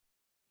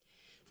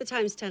The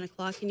time's 10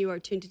 o'clock, and you are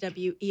tuned to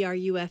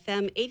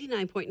WERU-FM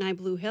 89.9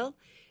 Blue Hill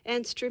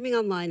and streaming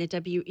online at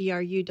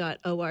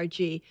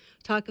weru.org.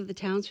 Talk of the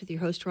Towns with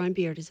your host, Ron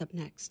Beard, is up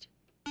next.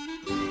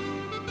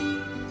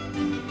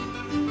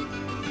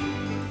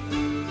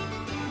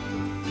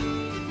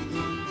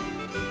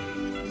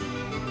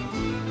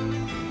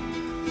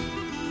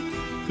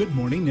 Good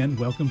morning and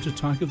welcome to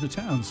Talk of the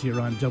Towns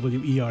here on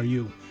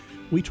WERU.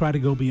 We try to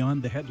go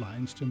beyond the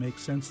headlines to make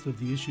sense of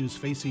the issues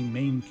facing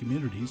Maine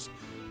communities,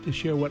 to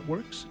share what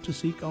works, to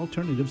seek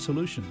alternative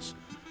solutions.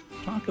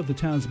 Talk of the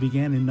Towns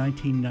began in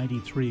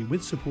 1993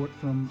 with support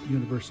from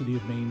University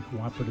of Maine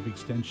Cooperative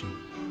Extension.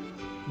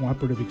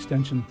 Cooperative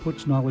Extension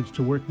puts knowledge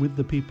to work with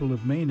the people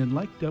of Maine, and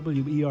like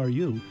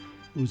WERU,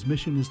 whose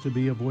mission is to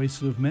be a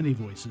voice of many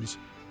voices,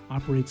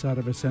 operates out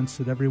of a sense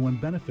that everyone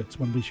benefits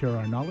when we share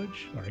our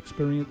knowledge, our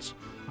experience,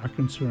 our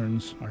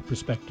concerns, our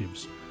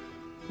perspectives.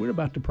 We're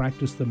about to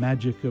practice the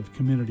magic of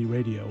community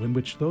radio, in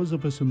which those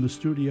of us in the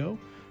studio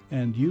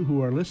and you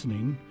who are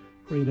listening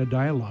create a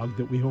dialogue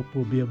that we hope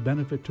will be of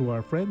benefit to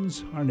our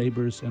friends, our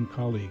neighbors, and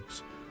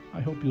colleagues. I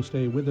hope you'll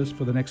stay with us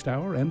for the next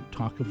hour and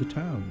talk of the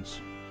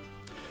towns.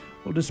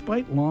 Well,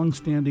 despite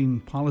long-standing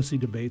policy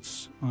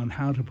debates on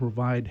how to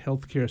provide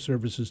health care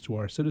services to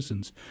our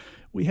citizens,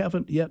 we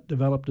haven't yet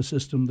developed a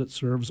system that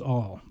serves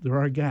all. There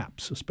are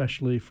gaps,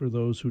 especially for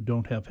those who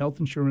don't have health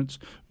insurance,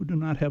 who do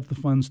not have the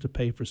funds to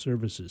pay for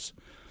services.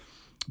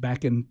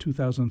 Back in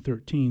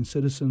 2013,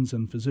 citizens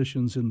and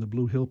physicians in the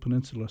Blue Hill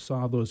Peninsula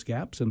saw those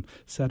gaps and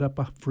set up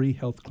a free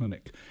health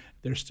clinic.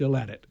 They're still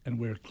at it, and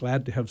we're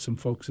glad to have some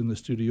folks in the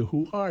studio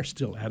who are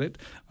still at it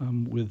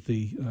with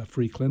the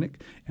free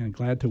clinic, and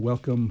glad to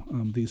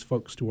welcome these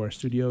folks to our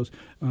studios.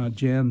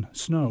 Jan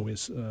Snow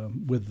is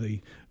with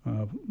the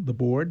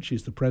board.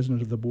 She's the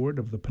president of the board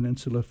of the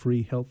Peninsula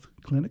Free Health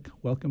Clinic.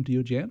 Welcome to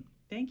you, Jan.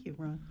 Thank you,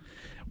 Ron.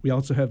 We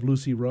also have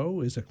Lucy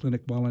Rowe, is a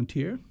clinic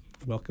volunteer.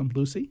 Welcome,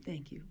 Lucy.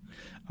 Thank you.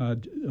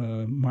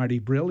 Marty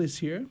Brill is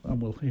here.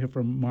 We'll hear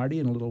from Marty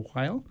in a little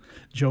while.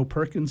 Joe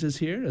Perkins is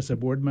here as a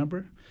board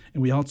member.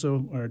 And we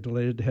also are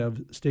delighted to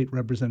have State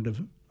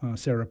Representative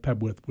Sarah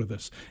Pebwith with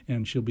us.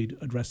 And she'll be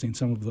addressing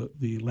some of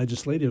the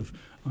legislative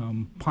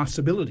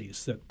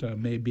possibilities that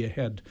may be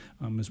ahead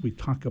as we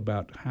talk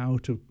about how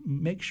to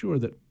make sure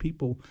that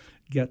people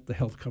get the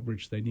health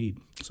coverage they need.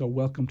 So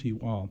welcome to you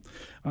all.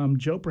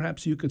 Joe,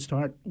 perhaps you could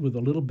start with a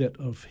little bit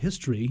of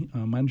history. I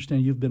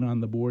understand you've been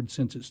on the board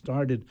since it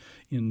started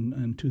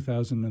in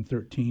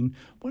 2013.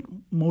 What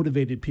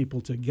motivated people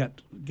to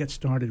get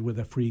started with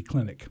a free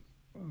clinic?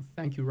 Well,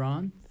 thank you,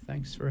 Ron.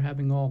 Thanks for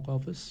having all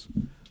of us.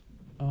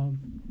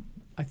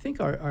 I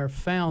think our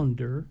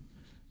founder,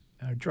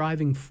 our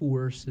driving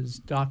force, is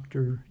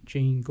Dr.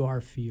 Jane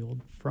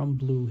Garfield from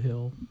Blue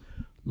Hill,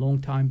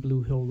 longtime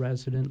Blue Hill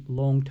resident,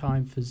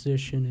 longtime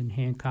physician in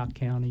Hancock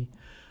County.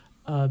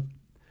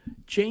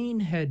 Jane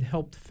had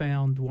helped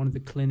found one of the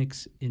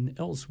clinics in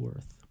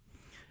Ellsworth,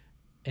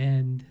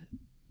 and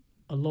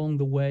along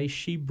the way,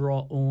 she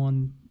brought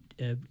on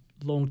a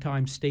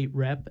longtime state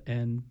rep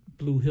and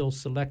Blue Hill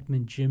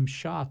Selectman Jim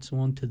Schatz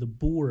onto the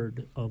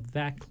board of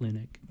that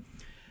clinic.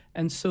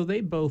 And so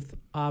they both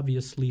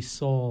obviously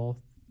saw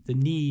the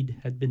need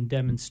had been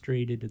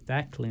demonstrated at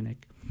that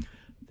clinic,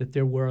 that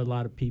there were a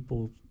lot of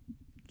people,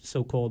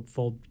 so-called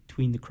fall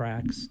between the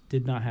cracks,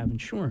 did not have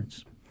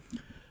insurance.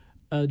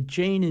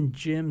 Jane and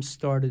Jim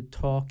started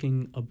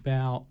talking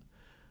about,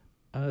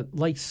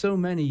 like so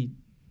many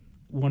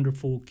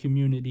wonderful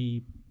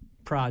community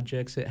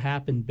projects, it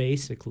happened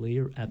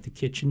basically at the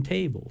kitchen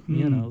table.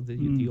 You know,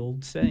 the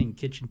old saying,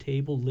 kitchen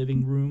table,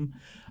 living room.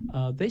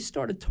 They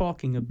started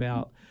talking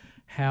about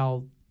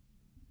how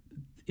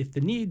if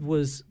the need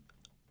was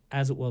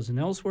as it was in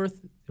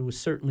Ellsworth, there was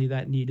certainly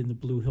that need in the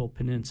Blue Hill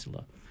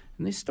Peninsula.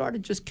 And they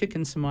started just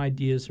kicking some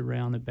ideas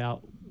around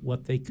about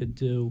what they could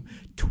do,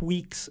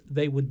 tweaks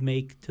they would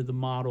make to the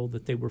model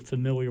that they were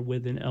familiar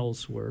with in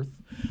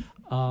Ellsworth.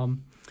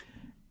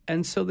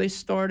 And so they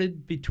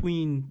started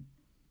between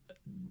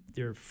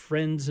their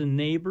friends and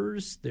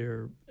neighbors,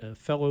 their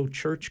fellow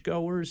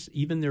churchgoers,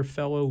 even their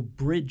fellow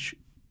bridge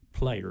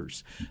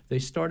players. They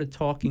started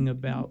talking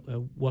about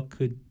what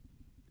could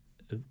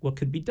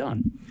be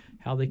done,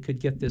 how they could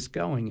get this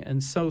going.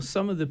 And so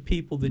some of the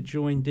people that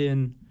joined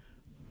in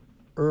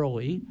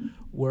early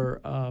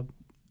were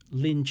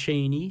Lynn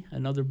Cheney,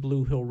 another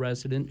Blue Hill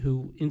resident,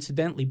 who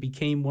incidentally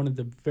became one of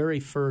the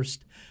very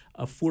first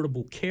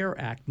Affordable Care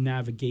Act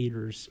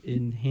navigators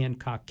in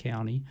Hancock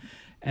County.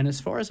 And as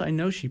far as I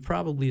know, she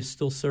probably is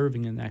still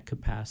serving in that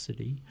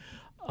capacity.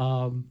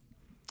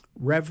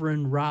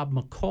 Reverend Rob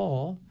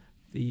McCall,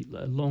 the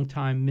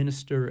longtime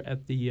minister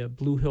at the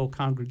Blue Hill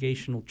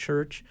Congregational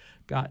Church,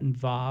 got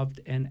involved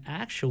and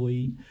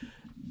actually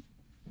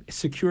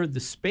secured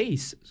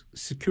space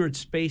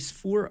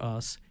for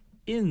us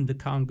in the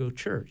Congo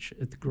Church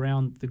at the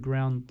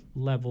ground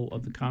level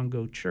of the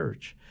Congo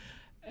Church,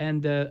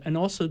 and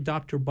also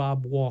Dr.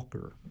 Bob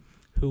Walker,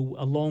 who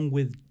along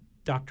with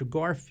Dr.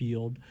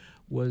 Garfield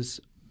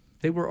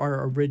they were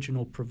our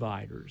original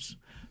providers.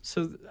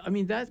 So, I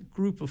mean, that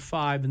group of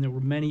 5, and there were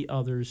many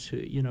others,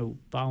 who,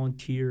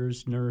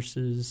 volunteers,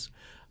 nurses,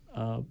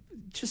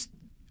 just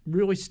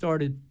really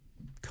started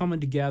coming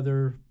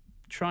together,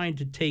 trying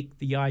to take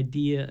the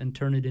idea and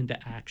turn it into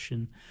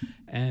action,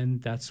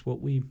 and that's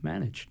what we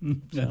managed.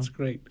 That's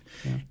great.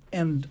 Yeah.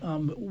 And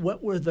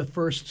what were the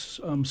first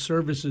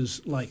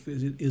services like?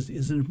 Is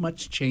it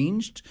much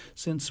changed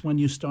since when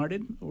you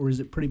started, or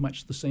is it pretty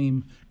much the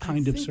same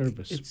kind of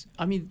service?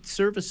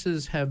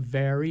 Services have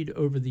varied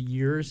over the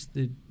years.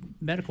 The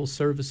medical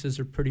services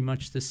are pretty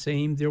much the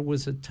same. There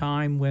was a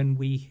time when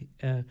we,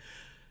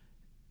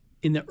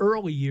 in the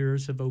early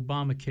years of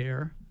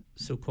Obamacare,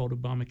 so-called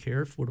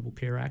Obamacare, Affordable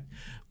Care Act,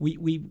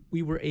 we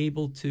were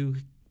able to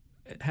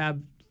have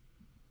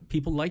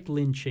people like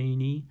Lynn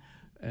Cheney,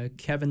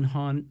 Kevin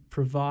Hunt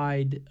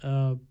provide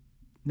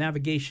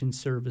navigation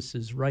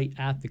services right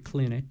at the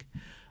clinic.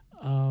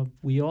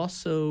 We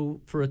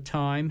also, for a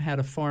time, had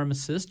a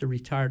pharmacist, a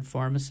retired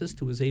pharmacist,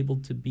 who was able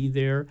to be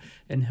there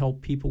and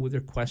help people with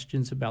their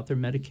questions about their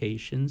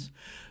medications.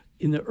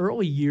 In the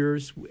early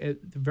years,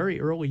 at the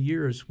very early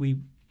years,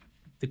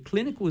 the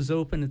clinic was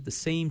open at the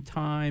same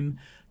time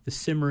the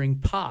Simmering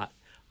Pot,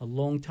 a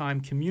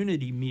longtime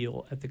community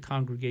meal at the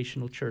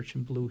Congregational Church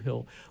in Blue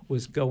Hill,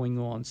 was going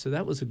on. So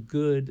that was a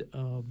good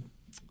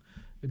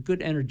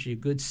energy, a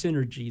good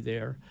synergy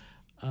there.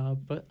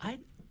 But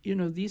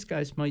these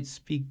guys might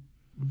speak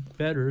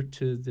better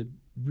to the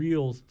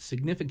real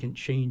significant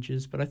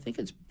changes, but I think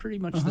it's pretty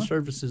much the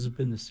services have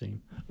been the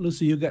same.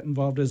 Lucy, you got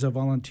involved as a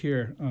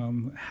volunteer.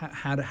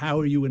 How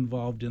are you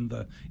involved in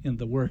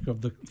the work of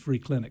the free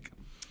clinic?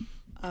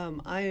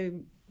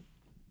 I'm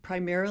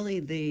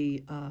primarily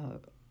the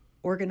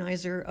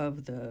organizer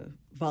of the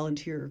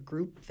volunteer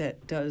group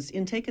that does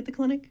intake at the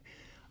clinic,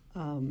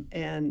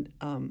 and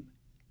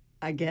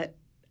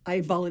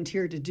I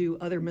volunteer to do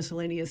other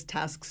miscellaneous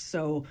tasks.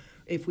 So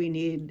if we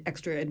need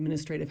extra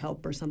administrative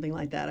help or something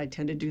like that, I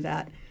tend to do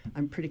that.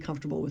 I'm pretty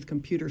comfortable with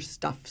computer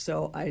stuff,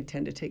 so I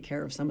tend to take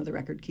care of some of the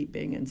record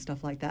keeping and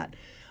stuff like that.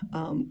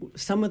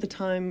 Some of the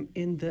time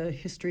in the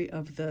history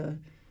of the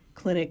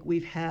clinic,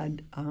 we've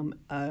had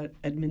a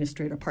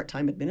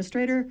part-time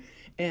administrator,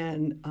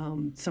 and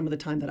some of the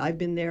time that I've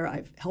been there,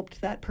 I've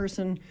helped that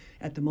person.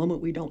 At the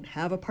moment, we don't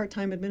have a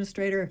part-time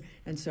administrator,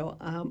 and so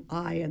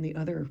I and the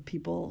other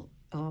people,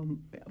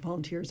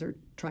 volunteers, are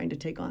trying to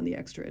take on the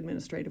extra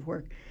administrative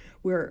work.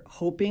 We're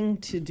hoping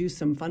to do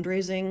some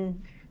fundraising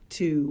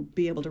to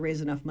be able to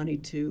raise enough money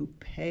to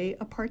pay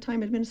a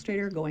part-time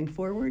administrator going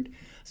forward.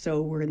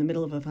 So we're in the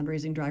middle of a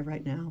fundraising drive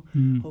right now,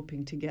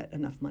 hoping to get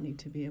enough money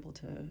to be able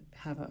to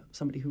have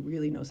somebody who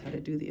really knows how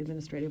to do the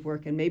administrative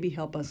work and maybe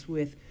help us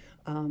with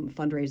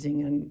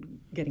fundraising and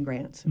getting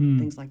grants and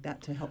things like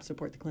that to help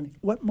support the clinic.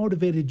 What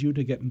motivated you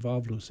to get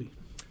involved, Lucy?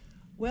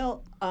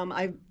 Well,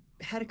 I've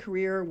had a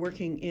career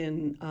working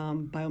in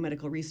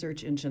biomedical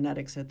research and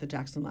genetics at the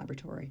Jackson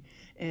Laboratory,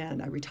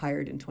 and I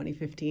retired in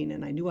 2015,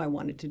 and I knew I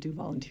wanted to do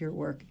volunteer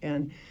work,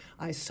 and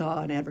I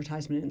saw an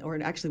advertisement, or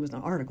it actually was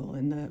an article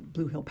in the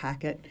Blue Hill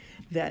Packet,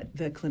 that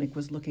the clinic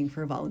was looking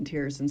for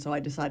volunteers, and so I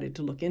decided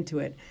to look into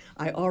it.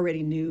 I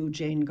already knew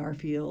Jane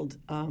Garfield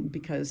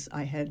because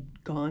I had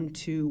gone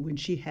to, when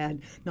she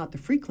had, not the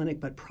free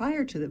clinic, but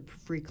prior to the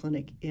free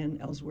clinic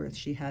in Ellsworth,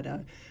 she had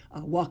a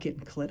walk-in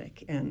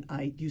clinic, and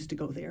I used to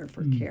go there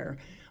for care.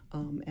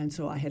 And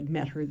so I had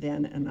met her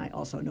then, and I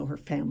also know her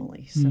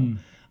family. So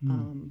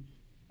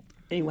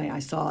anyway, I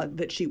saw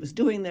that she was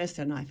doing this,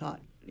 and I thought,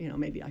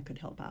 maybe I could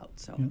help out.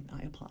 So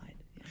I applied.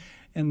 Yeah.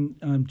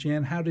 And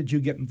Jan, how did you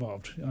get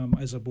involved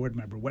as a board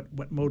member?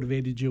 What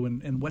motivated you,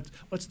 and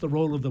what's the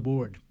role of the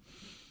board?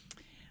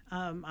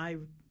 I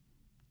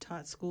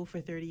taught school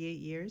for 38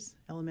 years,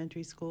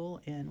 elementary school,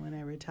 and when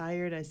I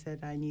retired, I said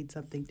I need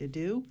something to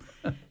do,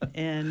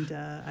 and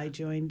I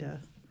joined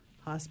a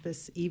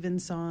hospice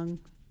evensong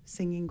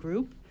singing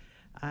group.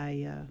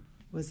 I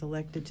was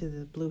elected to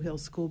the Blue Hill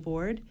School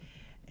Board,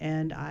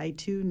 and I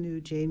too knew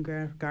Jane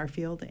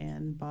Garfield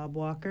and Bob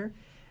Walker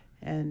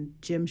and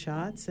Jim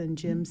Schatz, and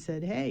Jim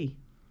said, "Hey,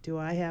 do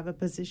I have a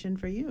position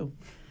for you?"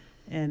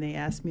 And they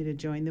asked me to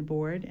join the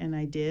board, and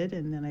I did,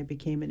 and then I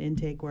became an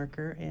intake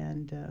worker,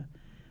 and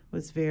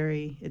it's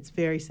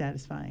very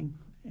satisfying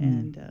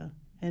and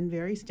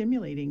very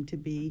stimulating to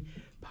be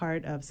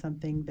part of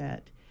something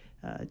that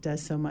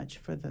does so much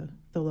for the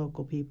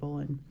local people,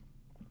 and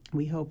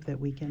we hope that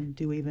we can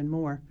do even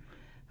more.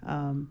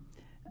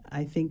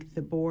 I think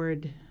the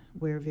board,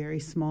 we're very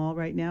small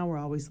right now. We're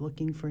always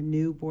looking for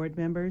new board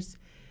members,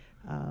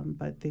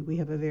 but we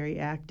have a very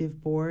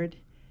active board,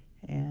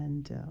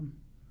 and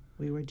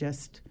we were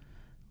just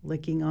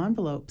licking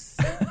envelopes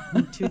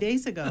 2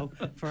 days ago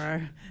for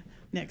our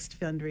next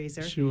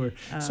fundraiser. Sure.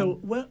 So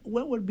what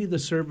would be the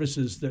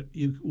services that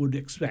you would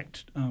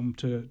expect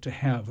to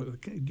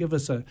have? Give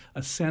us a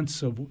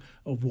sense of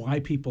why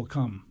people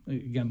come.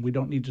 Again, we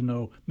don't need to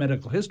know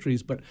medical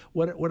histories, but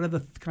what are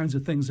the kinds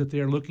of things that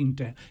they're looking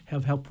to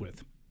have help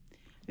with?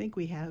 I think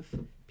we have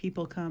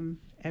people come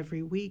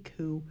every week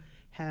who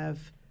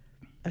have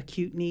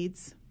acute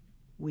needs.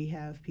 We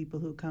have people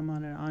who come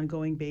on an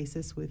ongoing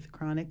basis with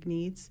chronic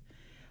needs.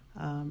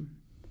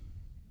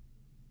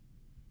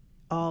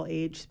 all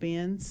age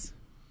spans.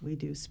 We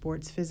do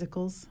sports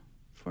physicals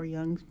for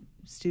young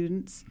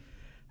students.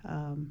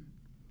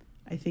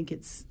 I think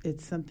it's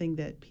something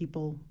that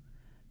people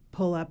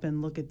pull up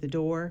and look at the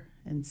door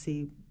and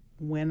see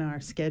when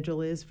our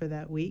schedule is for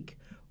that week,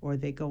 or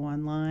they go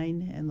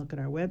online and look at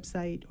our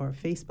website or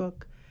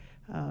Facebook.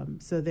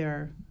 So there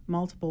are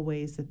multiple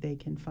ways that they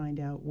can find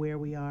out where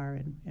we are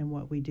and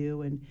what we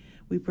do. And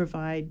we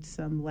provide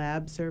some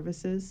lab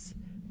services.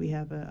 We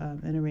have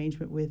an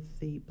arrangement with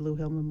the Blue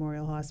Hill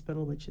Memorial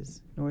Hospital, which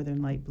is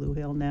Northern Light Blue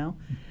Hill now.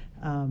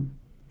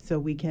 So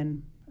we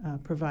can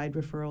provide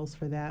referrals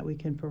for that. We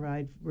can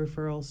provide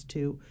referrals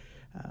to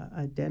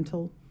a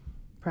dental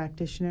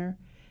practitioner,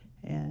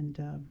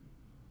 and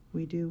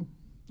we do.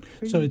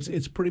 So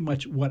it's pretty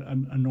much what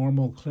a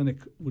normal clinic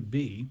would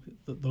be.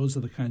 Those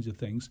are the kinds of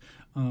things.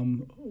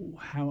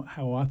 How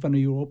often are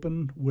you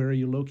open? Where are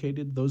you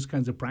located? Those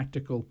kinds of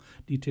practical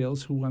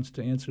details. Who wants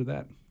to answer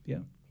that? Yeah,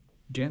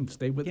 Jen,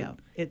 stay with it. Yeah,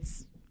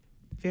 it's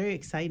very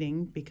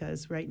exciting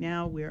because right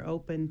now we're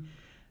open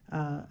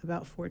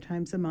about 4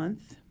 times a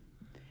month.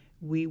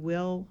 We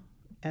will,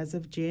 as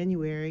of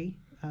January,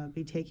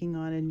 be taking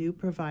on a new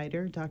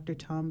provider, Dr.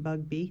 Tom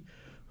Bugby,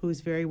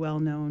 who's very well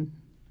known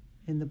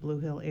in the Blue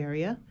Hill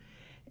area,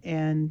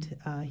 and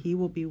he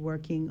will be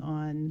working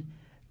on,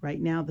 right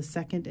now, the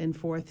 2nd and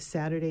 4th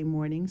Saturday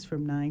mornings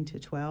from 9 to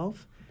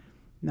 12.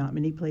 Not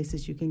many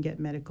places you can get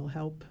medical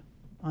help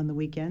on the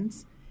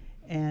weekends.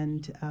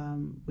 And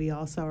we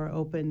also are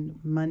open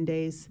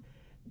Mondays,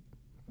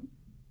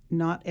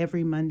 not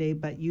every Monday,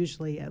 but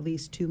usually at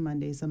least 2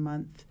 Mondays a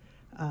month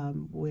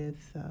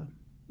with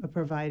a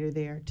provider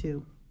there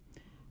too.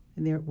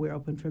 And we're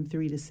open from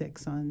 3 to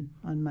 6 on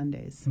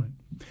Mondays. Right.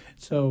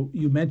 So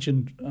you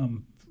mentioned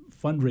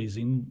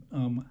fundraising.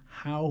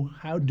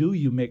 How do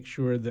you make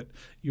sure that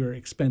your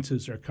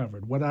expenses are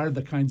covered? What are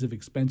the kinds of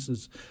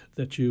expenses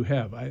that you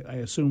have? I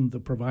assume the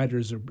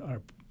providers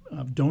are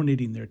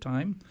donating their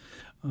time.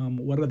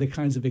 What are the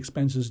kinds of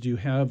expenses do you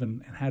have,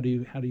 and how do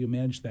you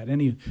manage that?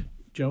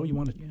 Joe, you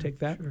want to take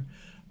that? Sure.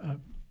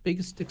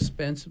 Biggest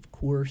expense, of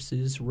course,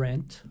 is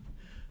rent.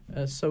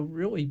 So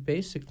really,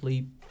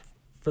 basically,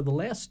 for the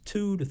last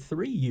 2 to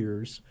 3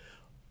 years,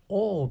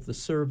 all of the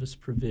service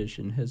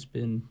provision has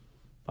been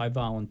by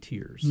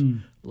volunteers,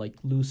 like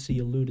Lucy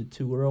alluded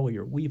to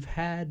earlier. We've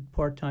had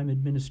part-time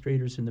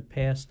administrators in the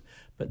past,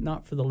 but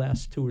not for the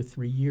last 2 or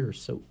 3 years.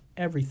 So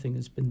everything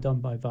has been done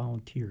by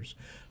volunteers.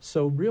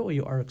 So really,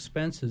 our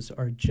expenses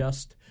are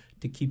just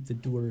to keep the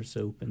doors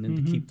open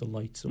and to keep the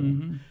lights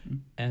on.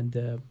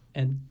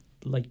 And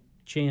like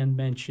Jan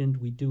mentioned,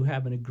 we do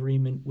have an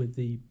agreement with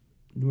the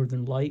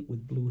Northern Light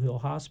with Blue Hill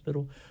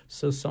Hospital,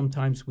 so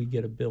sometimes we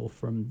get a bill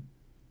from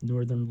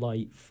Northern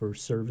Light for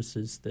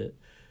services that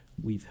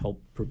we've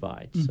helped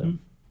provide. So,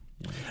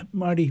 yeah.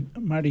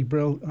 Marty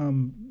Brill,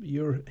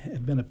 you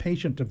have been a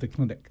patient of the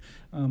clinic.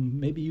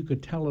 Maybe you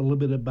could tell a little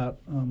bit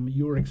about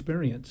your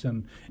experience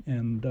and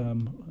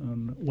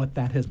what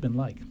that has been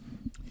like.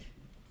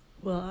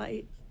 Well,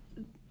 I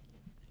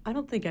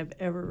don't think I've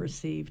ever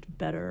received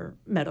better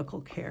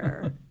medical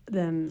care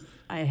than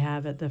I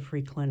have at the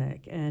free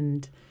clinic,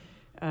 and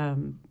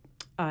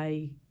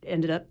I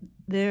ended up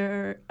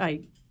there.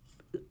 I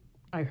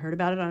heard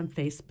about it on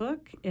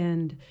Facebook,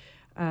 and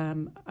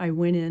I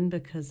went in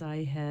because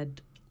I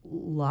had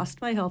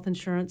lost my health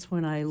insurance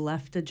when I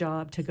left a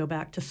job to go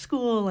back to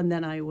school, and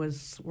then I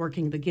was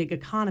working the gig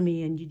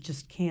economy, and you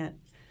just can't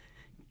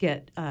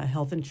get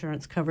health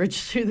insurance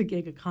coverage through the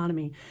gig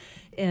economy.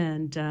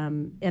 And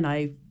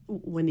I,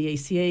 when the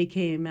ACA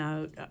came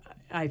out,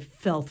 I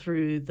fell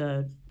through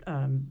the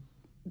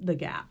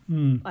gap.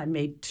 I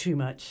made too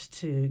much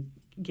to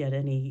get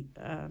any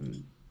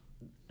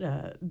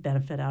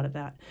benefit out of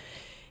that.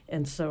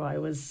 And so I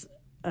was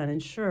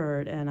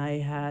uninsured, and I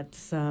had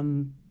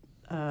some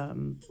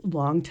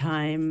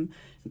long-time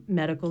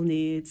medical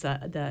needs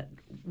that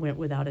went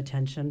without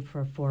attention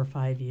for 4 or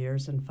 5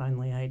 years. And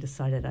finally, I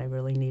decided I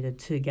really needed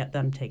to get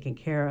them taken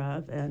care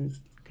of, and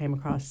came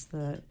across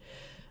the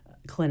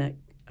clinic,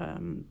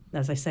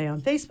 as I say,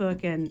 on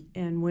Facebook,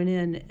 and went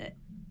in,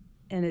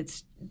 and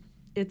it's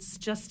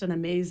just an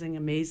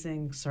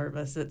amazing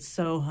service. It's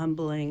so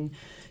humbling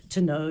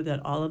to know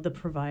that all of the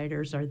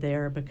providers are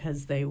there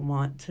because they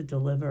want to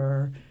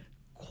deliver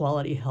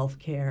quality health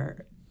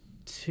care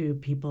to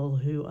people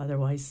who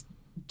otherwise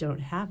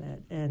don't have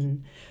it.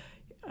 And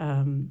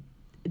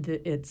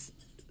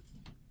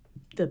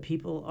the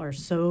people are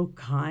so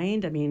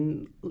kind. I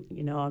mean,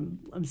 you know,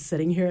 I'm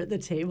sitting here at the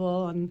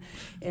table,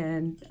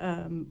 and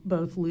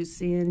both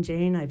Lucy and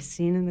Jane I've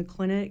seen in the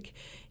clinic,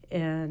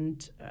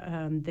 and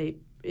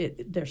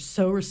they're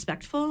so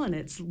respectful, and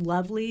it's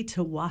lovely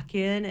to walk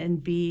in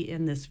and be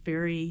in this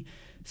very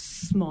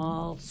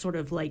small, sort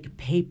of like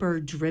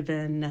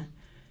paper-driven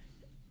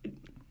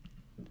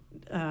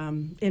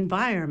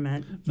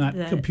environment. Not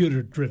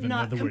computer-driven, in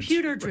not other words.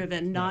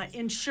 Computer-driven, Right. not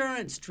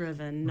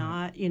insurance-driven,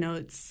 Right. not,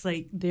 it's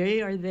like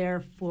they are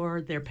there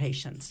for their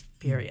patients,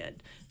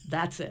 period.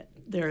 That's it.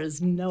 There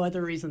is no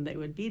other reason they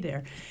would be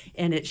there.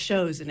 And it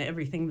shows in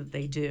everything that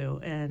they do.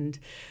 And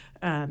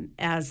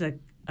as a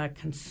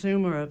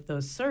consumer of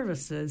those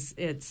services,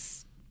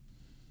 it's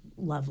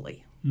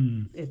lovely.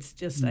 It's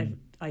just,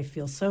 I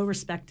feel so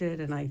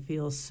respected and I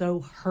feel so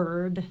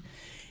heard.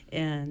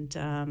 And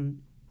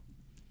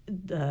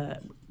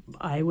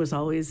I was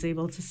always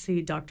able to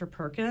see Dr.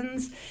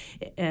 Perkins,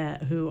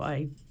 who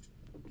I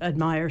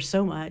admire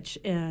so much,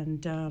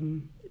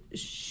 and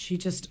she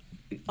just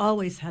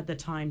always had the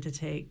time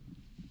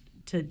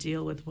to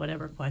deal with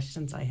whatever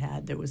questions I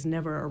had. There was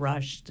never a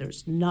rush.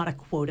 There's not a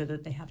quota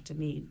that they have to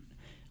meet.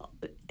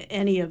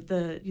 Any of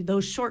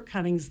those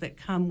shortcomings that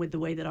come with the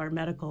way that our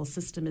medical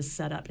system is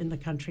set up in the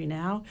country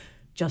now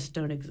just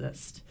don't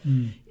exist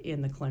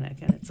in the clinic,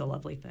 and it's a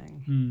lovely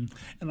thing.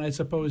 And I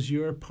suppose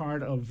you're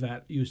part of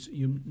that.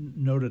 You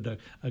noted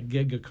a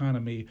gig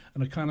economy,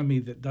 an economy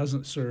that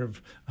doesn't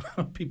serve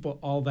people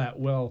all that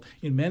well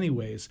in many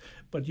ways,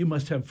 but you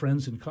must have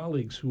friends and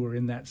colleagues who are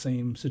in that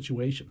same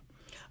situation.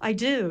 I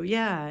do,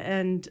 yeah.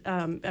 And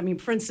I mean,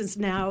 for instance,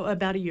 now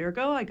about a year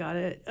ago, I got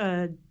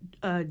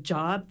a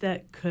job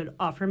that could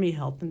offer me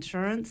health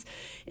insurance,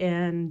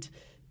 and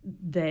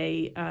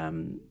they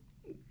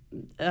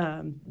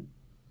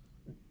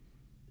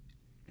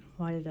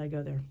why did I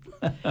go there?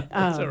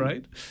 That's all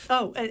right.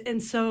 Oh,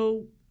 and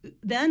so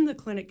then the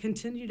clinic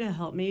continued to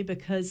help me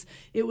because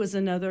it was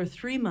another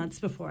 3 months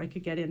before I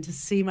could get in to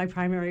see my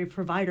primary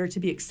provider to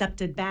be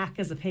accepted back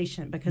as a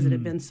patient because it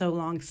had been so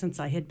long since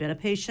I had been a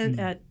patient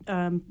at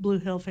Blue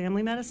Hill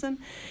Family Medicine.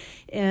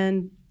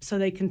 And so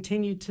they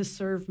continued to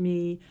serve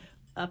me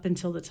up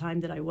until the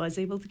time that I was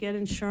able to get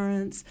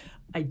insurance.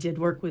 I did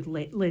work with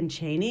Lynn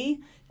Cheney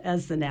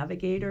as the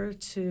navigator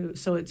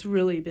so it's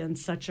really been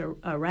such a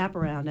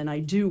wraparound. And I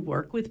do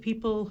work with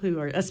people who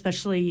are,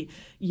 especially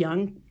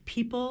young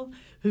people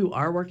who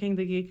are working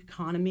the gig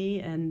economy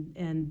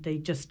and they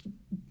just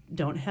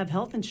don't have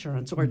health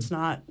insurance or it's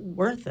not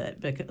worth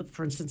it. Because,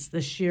 for instance,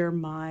 this year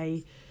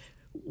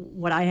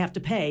what I have to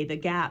pay, the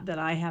gap that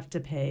I have to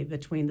pay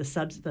between the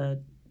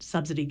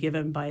subsidy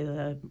given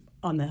by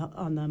on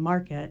the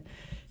market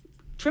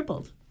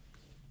tripled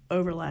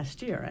over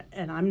last year,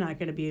 and I'm not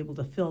going to be able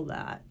to fill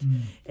that.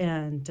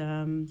 And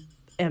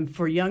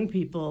for young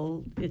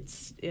people,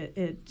 it's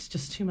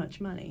just too much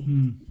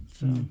money.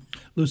 So.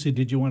 Lucy,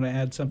 did you want to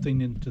add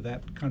something into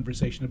that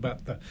conversation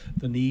about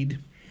the need?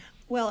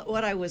 Well,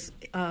 what I was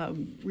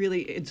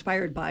really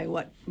inspired by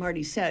what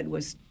Marty said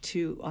was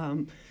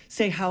to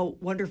say how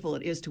wonderful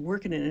it is to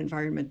work in an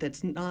environment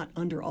that's not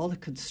under all the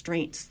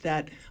constraints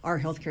that our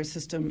healthcare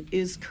system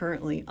is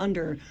currently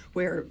under,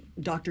 where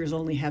doctors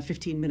only have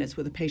 15 minutes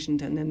with a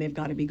patient and then they've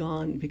got to be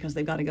gone because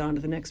they've got to get on to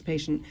the next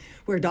patient,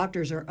 where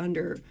doctors are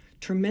under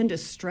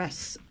tremendous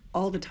stress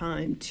all the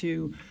time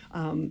to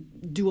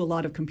do a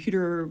lot of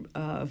computer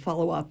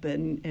follow-up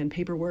and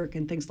paperwork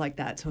and things like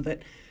that, so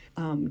that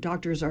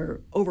doctors are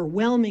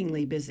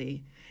overwhelmingly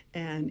busy.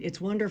 And it's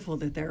wonderful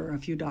that there are a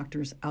few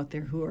doctors out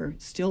there who are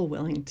still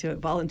willing to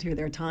volunteer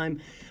their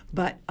time,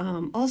 but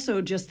also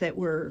just that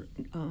we're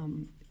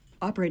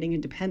operating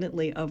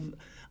independently of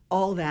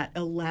all that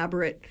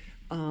elaborate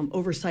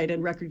oversight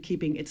and record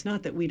keeping. It's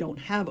not that we don't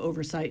have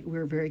oversight.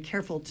 We're very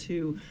careful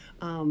to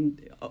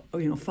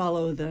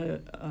follow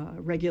the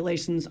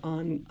regulations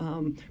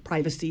on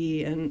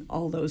privacy and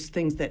all those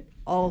things that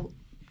all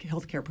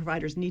healthcare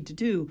providers need to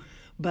do.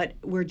 But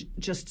we're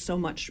just so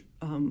much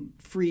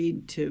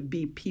freed to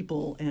be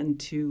people and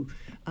to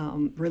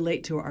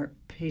relate to our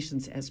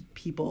patients as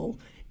people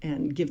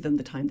and give them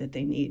the time that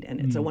they need. And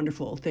it's a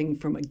wonderful thing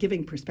from a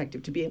giving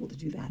perspective to be able to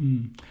do that.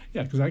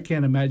 Yeah, because I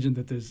can't imagine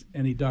that there's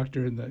any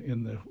doctor in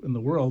the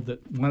world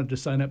that wanted to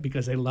sign up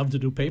because they love to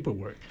do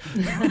paperwork.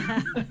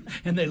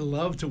 And they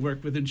love to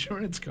work with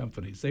insurance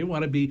companies. They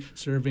want to be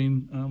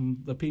serving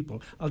the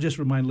people. I'll just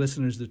remind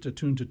listeners that to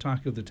tune to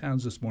Talk of the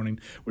Towns this morning,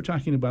 we're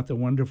talking about the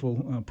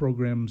wonderful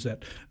programs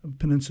at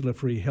Peninsula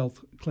Free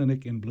Health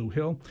Clinic in Blue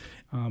Hill.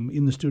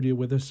 In the studio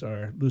with us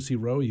are Lucy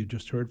Rowe, you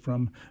just heard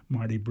from.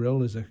 Marty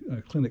Brill is a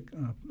clinic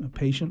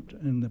patient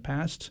in the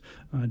past.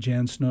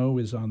 Jan Snow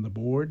is on the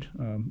board.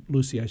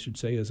 Lucy, I should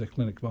say, is a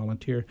clinic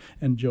volunteer.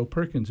 And Joe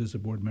Perkins is a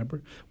board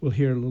member. We'll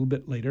hear a little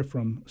bit later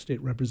from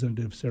State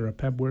Representative Sarah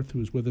Pebworth,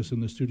 who is with us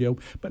in the studio.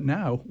 But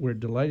now we're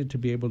delighted to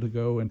be able to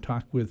go and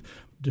talk with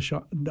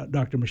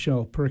Dr.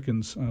 Michelle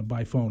Perkins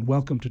by phone.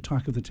 Welcome to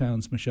Talk of the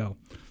Towns, Michelle.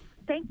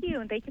 Thank you,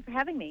 and thank you for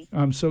having me.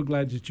 I'm so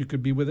glad that you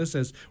could be with us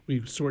as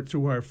we sort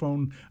through our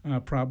phone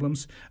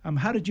problems.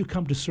 How did you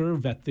come to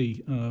serve at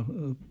the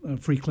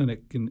free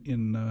clinic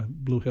in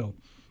Blue Hill?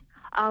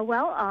 At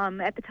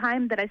the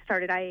time that I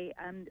started, I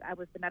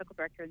was the medical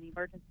director in the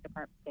emergency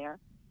department there,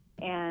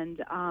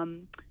 and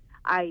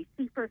I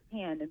see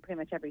firsthand in pretty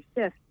much every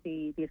shift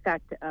the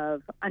effect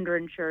of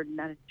underinsured and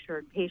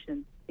uninsured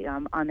patients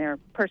on their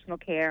personal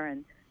care,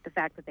 and the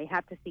fact that they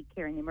have to seek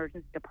care in the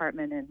emergency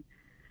department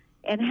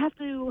and have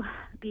to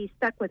be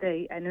stuck with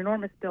an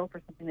enormous bill for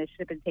something that should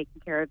have been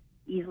taken care of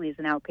easily as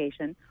an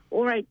outpatient,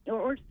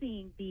 or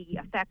seeing the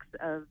effects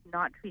of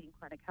not treating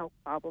chronic health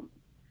problems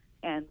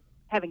and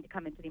having to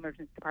come into the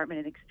emergency department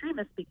in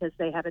extremis because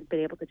they haven't been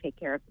able to take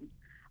care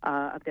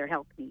of their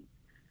health needs.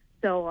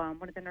 So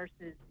one of the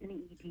nurses in the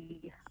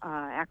ED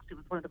actually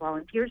was one of the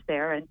volunteers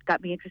there and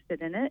got me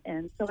interested in it.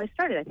 And so I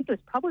started. I think it was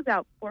probably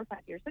about 4 or 5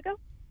 years ago.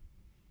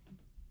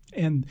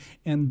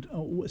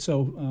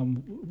 So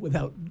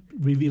without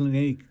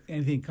revealing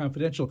anything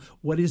confidential,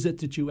 what is it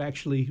that you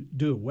actually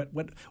do?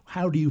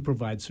 How do you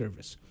provide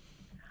service?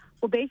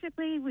 Well,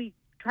 basically, we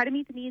try to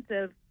meet the needs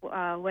of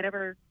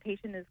whatever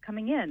patient is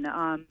coming in.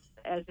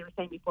 As they were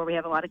saying before, we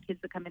have a lot of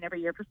kids that come in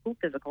every year for school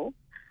physicals.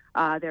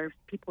 There's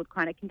people with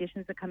chronic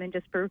conditions that come in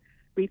just for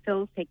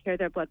refills, take care of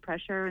their blood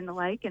pressure and the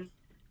like. And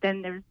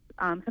then there's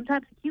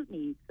sometimes acute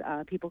needs.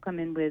 People come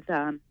in with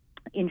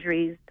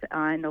injuries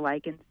and the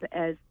like. And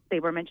as they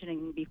were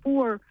mentioning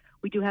before,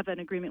 we do have an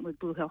agreement with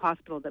Blue Hill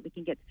Hospital that we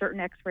can get certain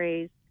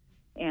x-rays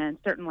and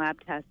certain lab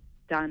tests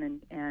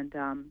done and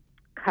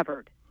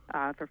covered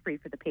for free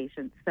for the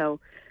patient. So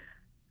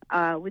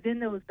within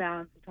those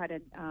bounds, we try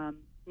to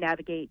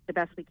navigate the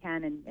best we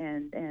can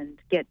and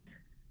get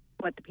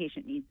what the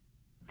patient needs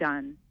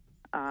done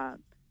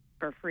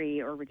for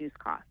free or reduced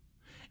cost.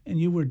 And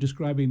you were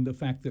describing the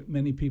fact that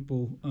many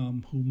people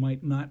who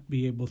might not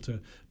be able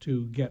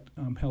to get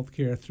health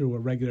care through a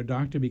regular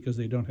doctor because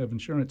they don't have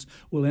insurance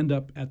will end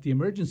up at the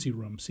emergency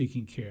room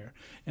seeking care.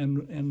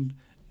 And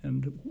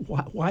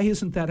why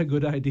isn't that a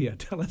good idea?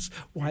 Tell us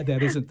why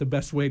that isn't the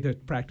best way to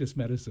practice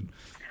medicine.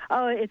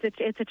 Oh, it's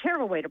a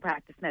terrible way to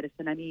practice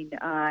medicine. I mean,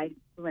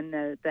 when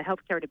the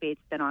healthcare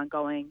debate's been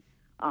ongoing,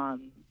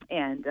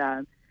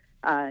 and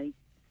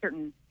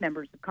certain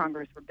members of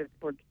Congress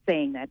were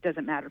saying that it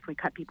doesn't matter if we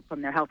cut people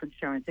from their health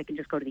insurance, they can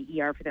just go to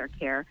the ER for their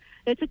care.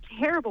 It's a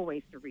terrible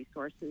waste of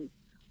resources.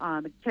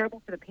 It's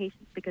terrible for the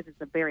patients because it's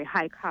a very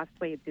high-cost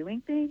way of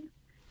doing things,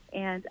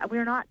 and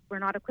we're not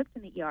equipped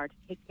in the ER to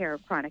take care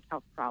of chronic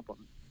health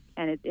problems,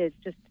 and it's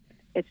just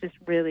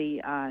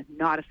really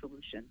not a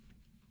solution.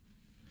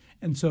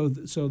 And so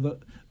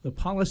the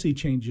policy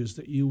changes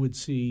that you would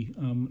see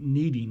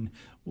needing,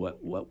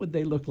 what would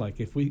they look like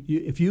if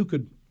you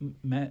could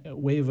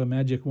wave a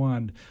magic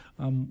wand?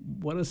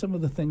 What are some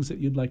of the things that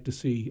you'd like to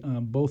see,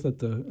 both at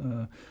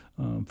the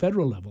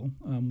federal level,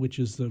 which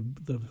is the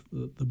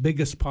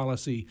biggest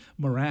policy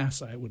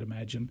morass, I would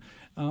imagine,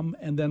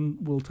 and then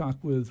we'll talk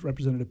with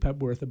Representative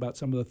Pepworth about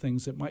some of the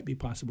things that might be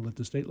possible at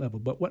the state level.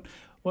 But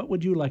what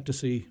would you like to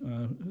see,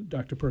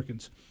 Dr.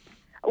 Perkins?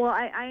 Well,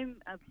 I'm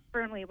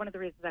firmly, one of the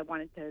reasons I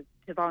wanted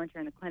to volunteer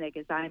in the clinic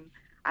is I'm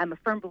a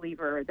firm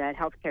believer that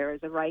health care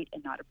is a right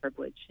and not a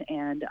privilege.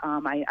 And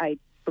I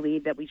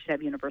believe that we should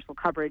have universal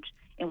coverage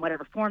in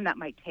whatever form that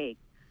might take,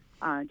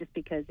 just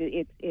because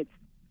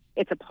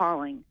it's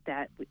appalling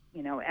that,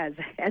 you know, as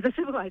a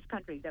civilized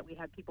country, that we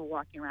have people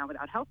walking around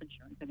without health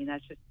insurance. I mean,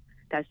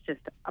 that's just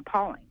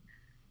appalling.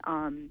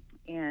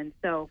 And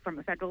so from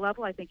a federal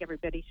level, I think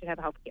everybody should have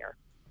health care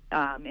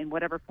in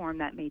whatever form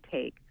that may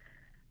take.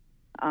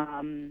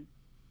 And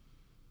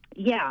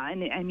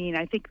I mean,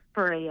 I think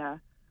for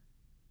a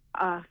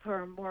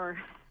more,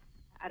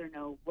 I don't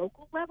know,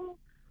 local level,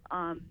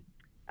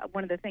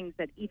 one of the things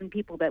that even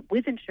people that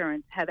with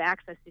insurance have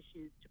access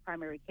issues to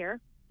primary care,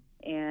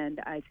 and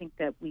I think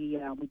that we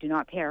do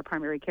not pay our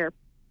primary care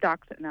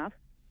docs enough.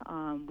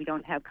 We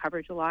don't have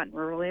coverage a lot in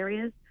rural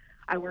areas.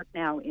 I work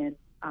now in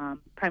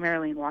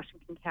primarily in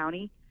Washington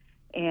County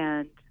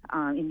and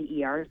in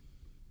the ERs.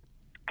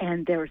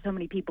 And there are so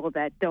many people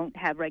that don't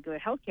have regular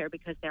health care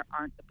because there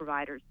aren't the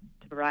providers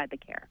to provide the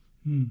care.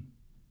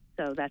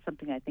 So that's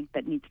something I think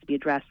that needs to be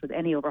addressed with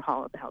any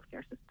overhaul of the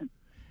healthcare system.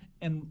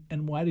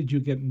 And why did you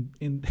get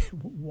in?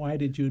 Why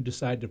did you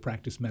decide to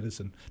practice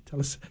medicine?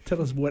 Tell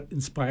us what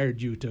inspired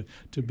you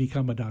to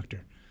become a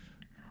doctor.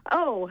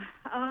 Well,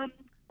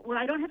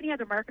 I don't have any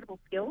other marketable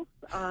skills,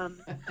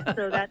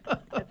 so that's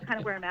kind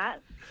of where I'm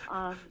at.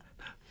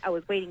 I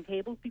was waiting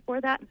tables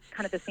before that. It's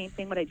kind of the same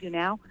thing what I do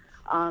now.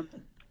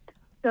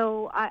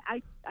 So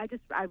I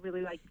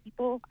really like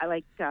people. I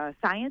like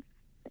science,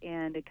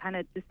 and it kind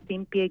of just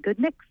seemed to be a good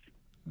mix.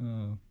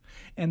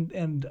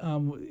 And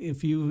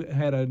if you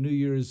had a New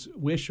Year's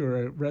wish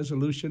or a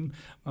resolution,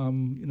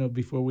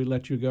 before we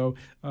let you go,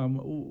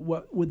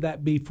 what would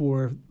that be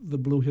for the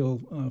Blue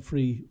Hill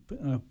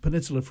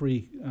Peninsula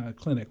Free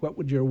Clinic? What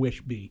would your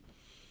wish be?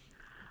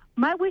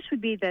 My wish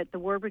would be that the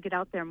word would get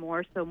out there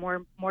more, so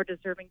more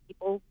deserving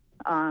people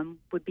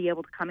would be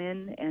able to come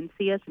in and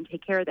see us and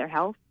take care of their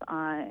health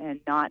and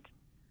not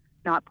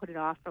put it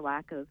off for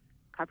lack of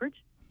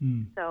coverage.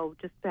 So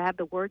just to have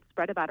the word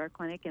spread about our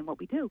clinic and what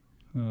we do.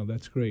 Oh,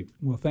 that's great.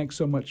 Well, thanks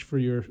so much for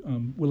your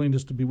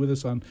willingness to be with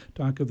us on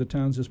Talk of the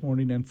Towns this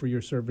morning and for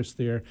your service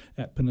there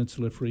at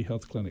Peninsula Free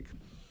Health Clinic.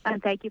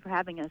 And thank you for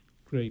having us.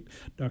 Great.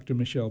 Dr.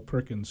 Michelle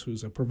Perkins,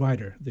 who's a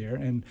provider there.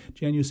 And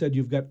Jan, you said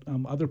you've got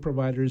other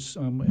providers,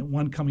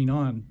 one coming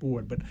on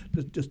board, but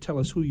just tell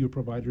us who your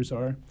providers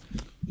are.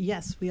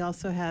 Yes, we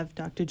also have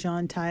Dr.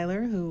 John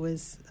Tyler, who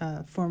was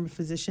a former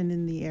physician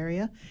in the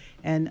area.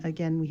 And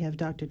again, we have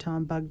Dr.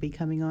 Tom Bugbee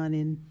coming on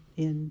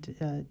in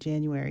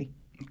January.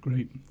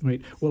 Great.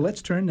 Well,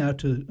 let's turn now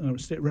to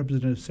State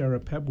Representative Sarah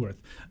Pebworth.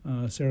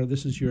 Sarah,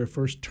 this is your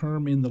first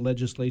term in the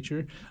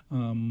legislature.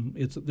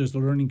 There's a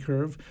learning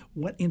curve.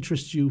 What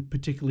interests you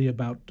particularly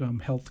about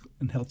health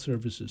and health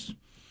services?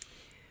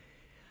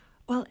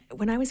 Well,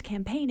 when I was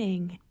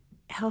campaigning,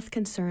 health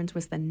concerns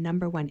was the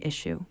number one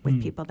issue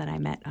with people that I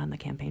met on the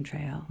campaign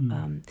trail.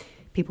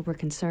 People were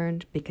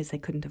concerned because they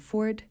couldn't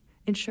afford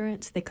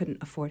insurance, they couldn't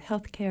afford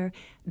health care,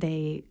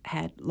 they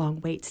had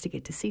long waits to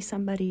get to see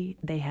somebody,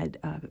 they had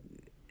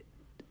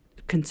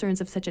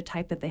concerns of such a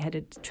type that they had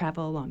to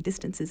travel long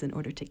distances in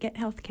order to get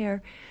health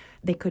care.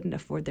 They couldn't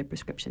afford their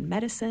prescription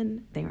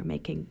medicine. They were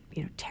making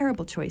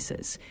terrible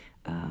choices.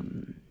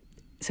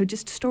 So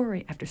just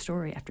story after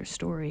story after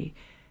story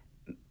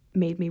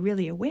made me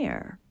really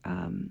aware.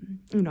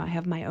 I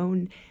have my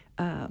own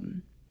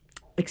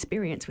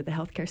experience with the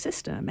healthcare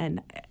system,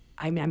 and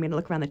I'm going to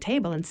look around the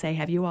table and say,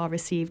 have you all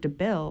received a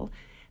bill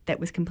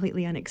that was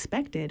completely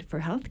unexpected for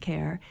health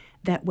care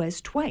that was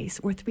twice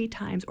or 3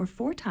 times or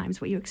 4 times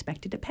what you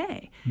expected to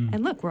pay?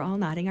 And look, we're all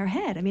nodding our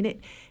head. I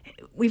mean,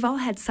 we've all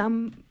had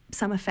some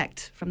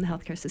effect from the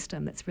healthcare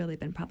system that's really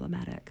been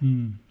problematic.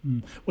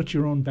 What's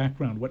your own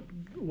background?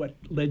 What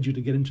led you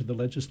to get into the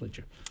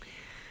legislature?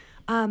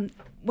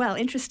 Well,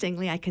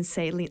 interestingly, I can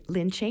say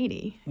Lynn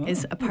Cheney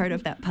is a part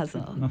of that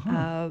puzzle.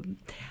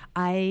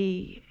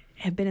 I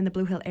have been in the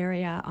Blue Hill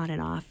area on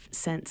and off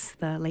since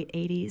the late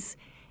 80s,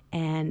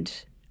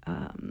 and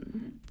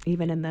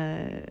even in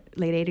the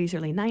late 80s,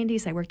 early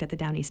 90s, I worked at the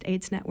Down East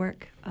AIDS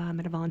Network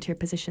at a volunteer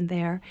position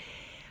there.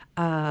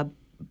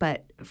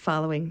 But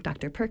following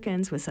Dr.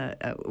 Perkins was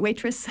a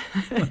waitress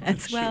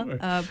as well.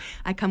 Sure.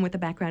 I come with a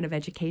background of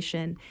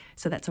education,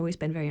 so that's always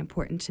been very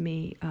important to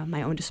me.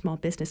 I owned a small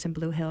business in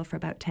Blue Hill for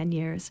about 10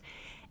 years.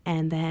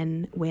 And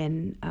then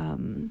when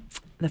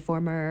the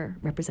former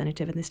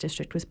representative in this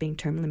district was being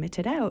term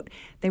limited out,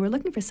 they were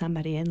looking for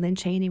somebody, and Lynn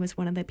Cheney was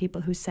one of the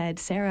people who said,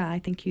 Sarah, I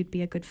think you'd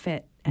be a good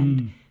fit.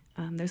 And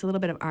there's a little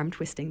bit of arm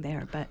twisting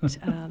there, but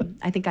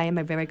I think I am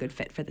a very good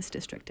fit for this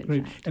district,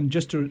 in fact. And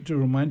just to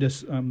remind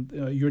us,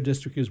 your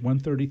district is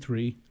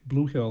 133,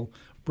 Blue Hill,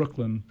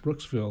 Brooklyn,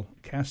 Brooksville,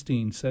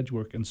 Castine,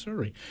 Sedgwick, and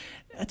Surrey.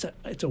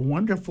 It's a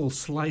wonderful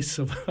slice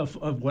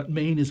of what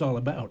Maine is all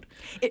about.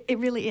 It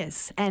really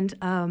is. And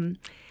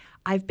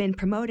I've been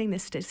promoting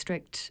this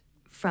district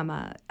from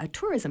a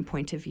tourism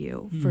point of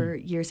view for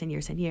years and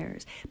years and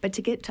years. But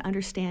to get to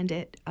understand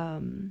it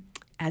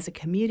as a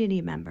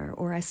community member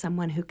or as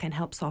someone who can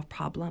help solve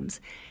problems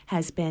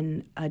has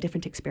been a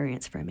different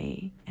experience for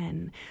me.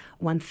 And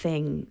one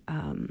thing,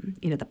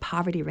 the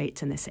poverty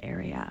rates in this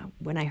area,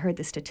 when I heard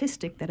the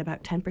statistic that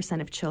about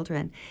 10% of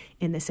children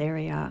in this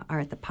area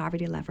are at the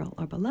poverty level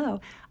or below,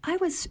 I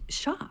was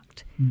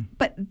shocked.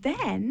 But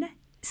then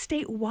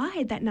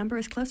statewide, that number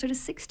is closer to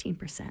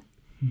 16%.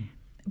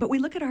 But we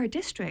look at our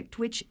district,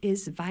 which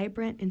is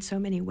vibrant in so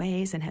many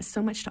ways and has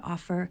so much to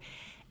offer,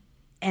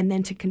 and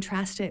then to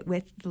contrast it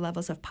with the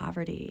levels of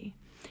poverty.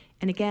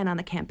 And again, on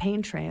the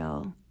campaign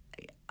trail,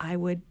 I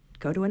would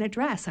go to an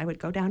address. I would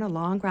go down a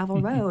long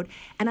gravel road,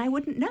 and I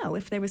wouldn't know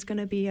if there was going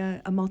to be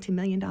a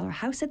multi-million-dollar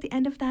house at the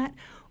end of that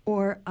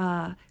or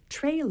a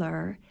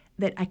trailer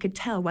that I could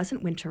tell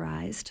wasn't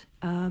winterized,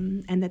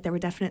 and that there were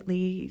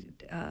definitely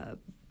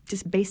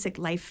just basic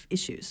life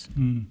issues.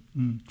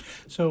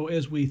 So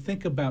as we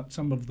think about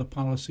some of the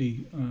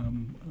policy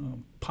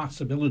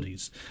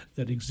possibilities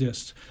that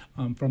exist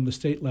from the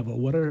state level,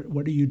 what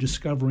are you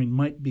discovering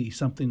might be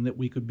something that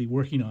we could be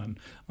working on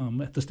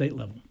at the state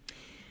level?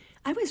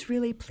 I was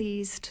really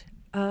pleased.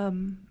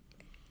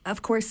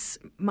 Of course,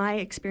 my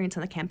experience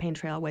on the campaign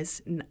trail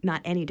was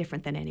not any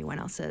different than anyone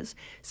else's.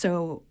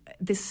 So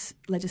this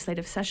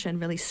legislative session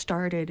really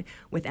started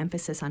with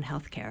emphasis on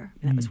health care.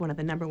 That was one of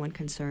the number one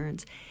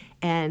concerns.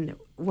 And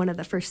one of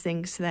the first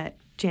things that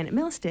Janet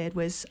Mills did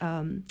was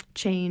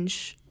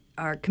change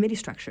our committee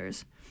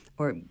structures.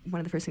 Or one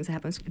of the first things that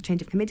happened was a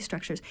change of committee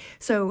structures.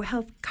 So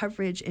health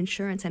coverage,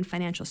 insurance, and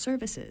financial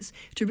services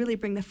to really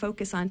bring the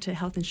focus onto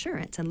health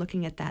insurance and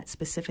looking at that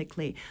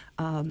specifically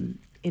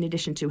in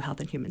addition to Health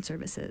and Human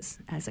Services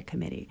as a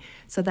committee.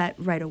 So that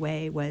right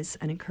away was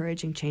an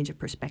encouraging change of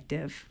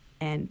perspective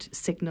and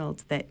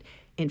signaled that,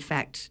 in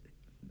fact,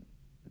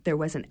 there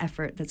was an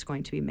effort that's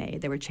going to be made.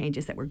 There were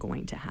changes that were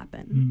going to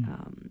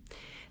happen.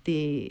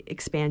 The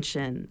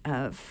expansion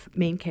of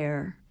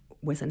MaineCare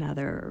was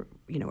another,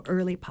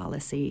 early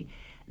policy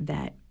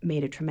that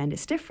made a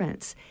tremendous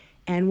difference.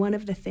 And one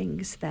of the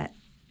things that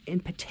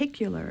in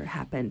particular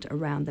happened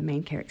around the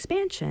MaineCare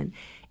expansion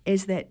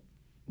is that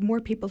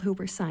more people who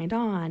were signed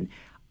on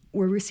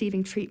were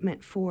receiving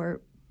treatment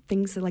for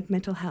things like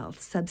mental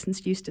health,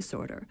 substance use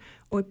disorder,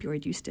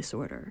 opioid use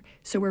disorder.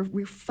 So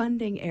we're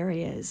funding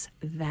areas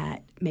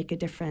that make a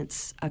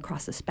difference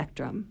across the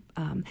spectrum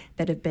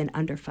that have been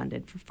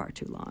underfunded for far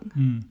too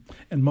long.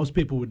 And most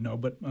people would know,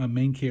 but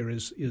MaineCare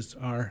is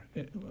our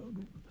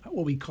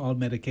what we call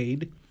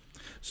Medicaid.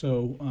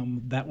 So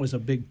that was a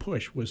big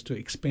push, was to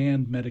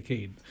expand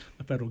Medicaid.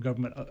 The federal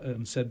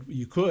government said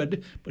you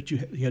could, but you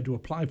had to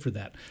apply for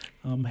that.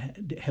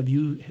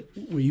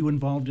 Were you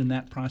involved in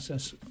that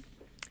process?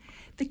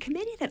 The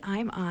committee that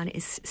I'm on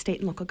is state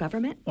and local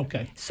government.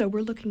 Okay. So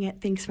we're looking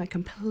at things from a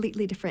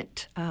completely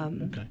different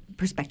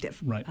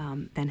perspective Right.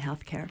 Than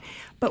healthcare.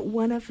 But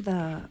one of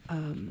the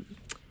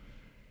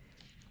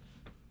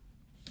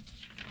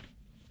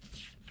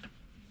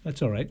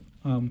That's all right.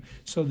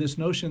 So this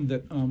notion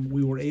that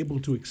we were able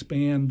to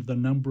expand the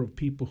number of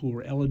people who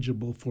are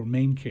eligible for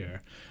main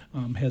care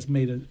has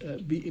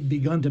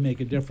begun to make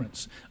a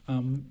difference.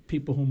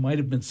 People who might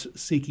have been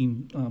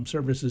seeking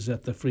services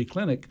at the free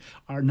clinic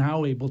are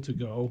now able to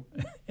go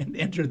and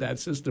enter that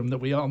system that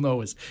we all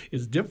know is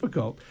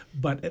difficult,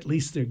 but at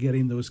least they're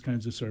getting those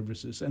kinds of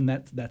services, and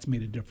that's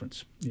made a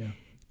difference. Yeah.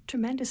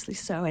 Tremendously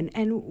so.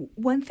 And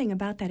one thing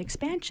about that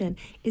expansion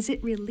is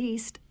it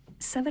released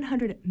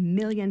 $700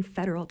 million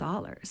federal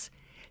dollars.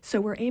 So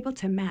we're able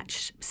to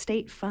match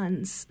state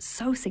funds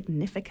so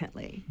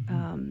significantly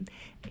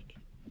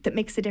that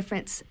makes a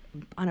difference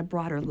on a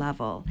broader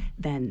level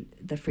than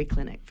the free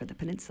clinic for the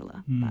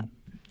peninsula. But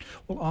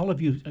well, all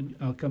of you,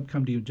 I'll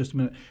come to you in just a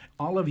minute.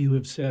 All of you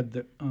have said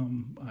that,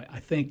 I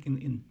think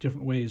in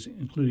different ways,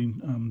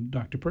 including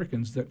Dr.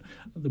 Perkins, that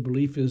the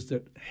belief is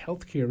that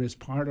healthcare is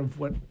part of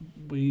what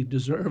we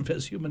deserve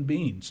as human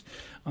beings.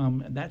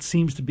 And that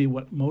seems to be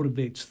what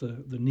motivates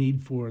the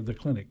need for the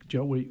clinic.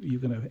 Joe, were you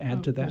going to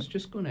add to that? I was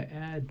just going to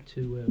add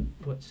to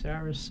what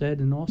Sarah said,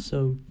 and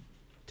also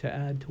to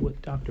add to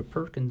what Dr.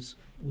 Perkins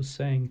was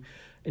saying.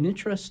 An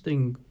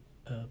interesting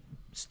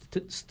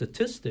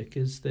statistic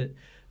is that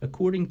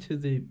according to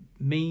the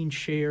Maine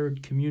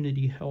Shared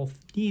Community Health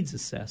Needs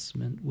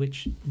Assessment,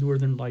 which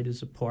Northern Light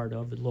is a part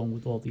of, along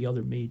with all the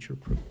other major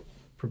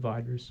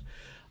providers,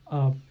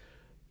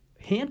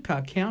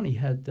 Hancock County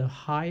had the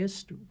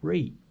highest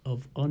rate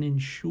of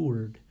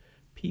uninsured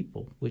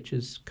people, which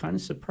is kind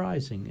of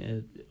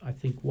surprising. I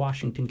think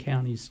Washington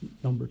County's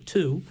number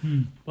 2,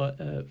 but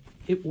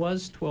it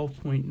was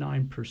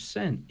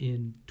 12.9%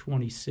 in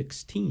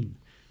 2016.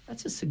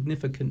 That's a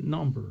significant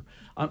number.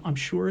 I'm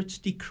sure it's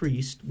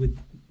decreased with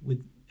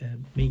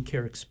main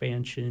care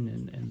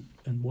expansion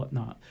and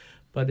whatnot,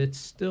 but it's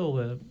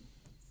still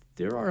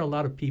there are a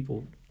lot of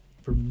people,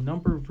 for a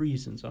number of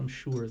reasons, I'm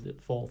sure,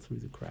 that fall through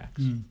the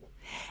cracks.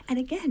 And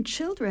again,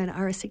 children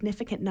are a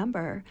significant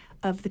number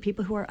of the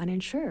people who are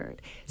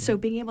uninsured. So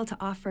being able to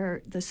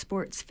offer the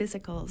sports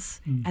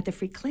physicals at the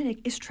free clinic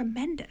is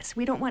tremendous.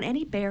 We don't want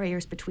any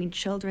barriers between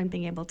children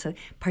being able to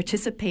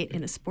participate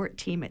in a sport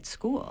team at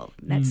school.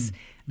 That's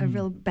a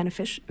real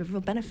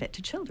benefit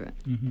to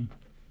children.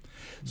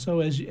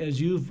 So as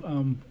you've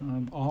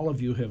all of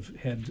you have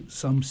had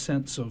some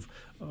sense of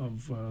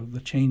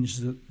the change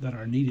that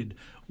are needed,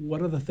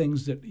 what are the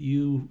things that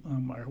you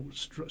are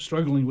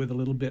struggling with a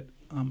little bit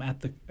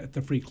at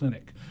the free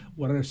clinic?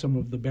 What are some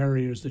of the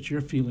barriers that you're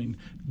feeling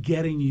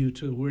getting you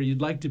to where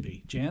you'd like to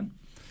be? Jan?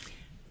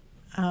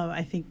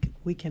 I think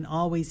we can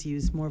always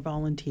use more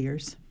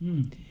volunteers.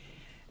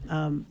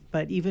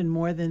 But even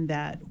more than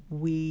that,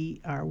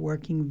 we are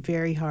working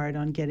very hard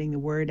on getting the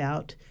word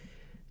out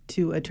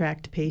to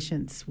attract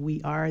patients.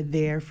 We are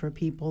there for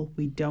people.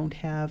 We don't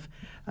have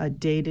a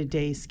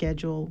day-to-day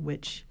schedule,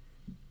 which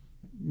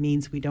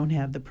means we don't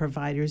have the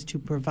providers to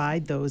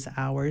provide those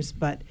hours,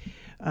 but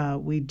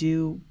we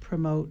do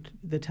promote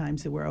the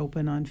times that we're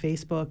open on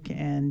Facebook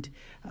and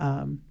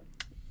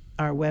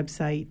our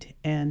website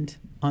and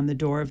on the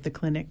door of the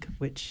clinic,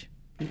 which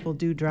people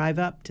do drive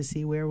up to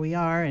see where we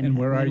are and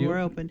where are you? We're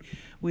open.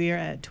 We are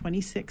at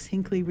 26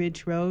 Hinkley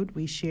Ridge Road.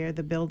 We share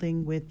the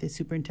building with the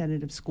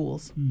superintendent of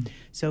schools,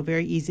 so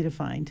very easy to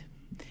find.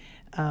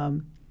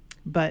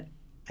 But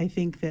I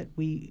think that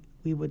we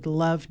would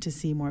love to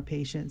see more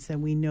patients,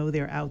 and we know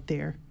they're out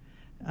there.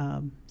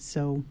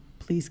 So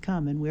please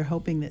come, and we're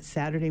hoping that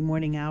Saturday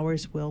morning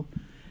hours will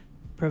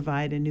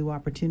provide a new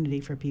opportunity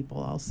for people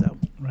also.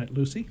 Right,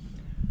 Lucy?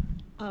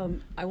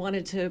 I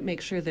wanted to make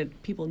sure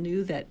that people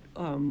knew that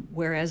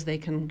whereas they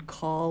can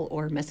call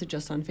or message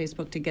us on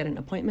Facebook to get an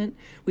appointment,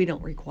 we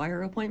don't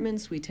require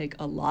appointments. We take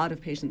a lot of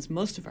patients,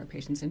 most of our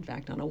patients, in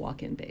fact, on a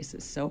walk-in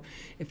basis. So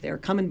if they're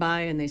coming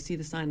by and they see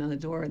the sign on the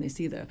door and they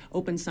see the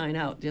open sign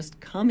out,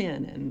 just come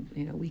in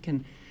and we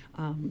can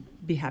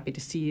be happy to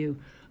see you.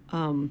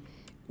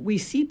 We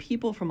see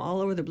people from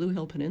all over the Blue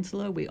Hill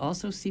Peninsula. We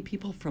also see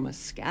people from a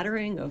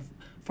scattering of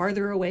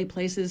farther away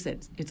places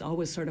that it's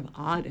always sort of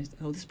odd.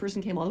 Oh, this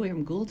person came all the way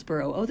from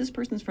Gouldsboro. Oh, this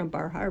person's from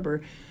Bar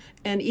Harbor.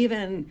 And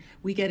even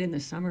we get in the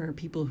summer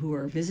people who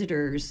are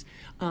visitors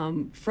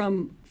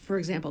from, for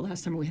example,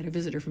 last summer we had a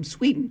visitor from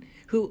Sweden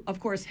who, of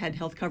course, had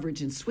health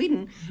coverage in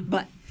Sweden,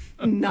 but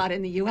not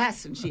in the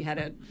U.S. And she had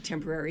a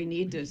temporary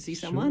need to see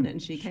someone, and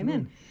she came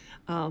in.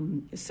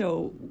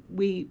 So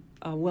we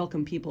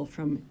welcome people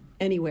from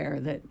anywhere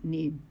that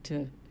need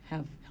to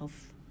have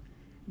health.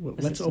 Well,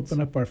 let's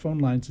open up our phone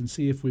lines and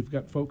see if we've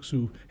got folks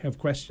who have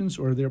questions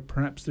or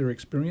perhaps their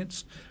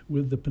experience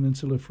with the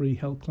Peninsula Free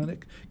Health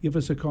Clinic. Give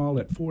us a call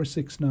at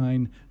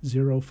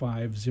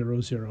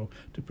 469-0500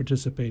 to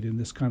participate in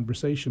this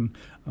conversation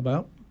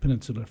about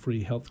Peninsula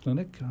Free Health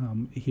Clinic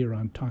here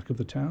on Talk of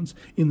the Towns.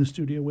 In the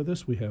studio with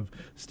us, we have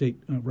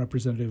State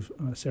Representative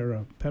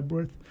Sarah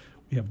Pebworth.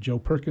 We have Joe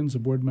Perkins, a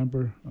board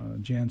member.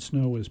 Jan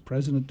Snow is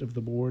president of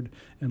the board,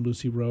 and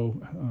Lucy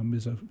Rowe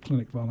is a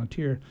clinic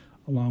volunteer,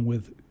 along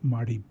with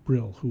Marty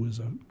Brill, who is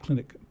a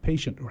clinic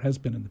patient or has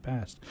been in the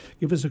past.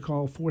 Give us a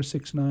call,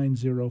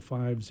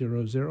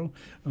 469-0500,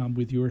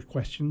 with your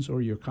questions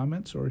or your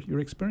comments or your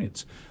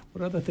experience.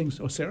 What other things?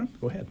 Oh, Sarah,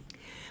 go ahead.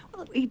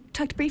 Well, we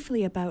talked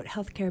briefly about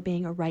healthcare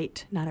being a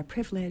right, not a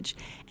privilege.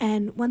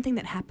 And one thing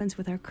that happens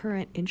with our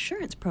current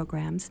insurance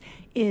programs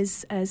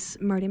is, as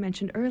Marty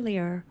mentioned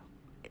earlier,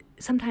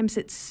 sometimes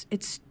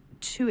it's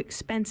too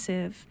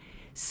expensive.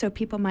 So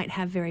people might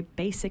have very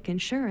basic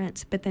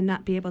insurance, but then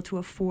not be able to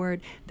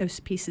afford those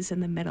pieces in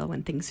the middle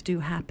when things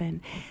do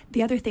happen.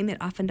 The other thing that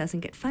often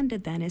doesn't get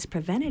funded then is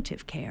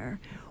preventative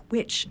care,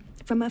 which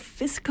from a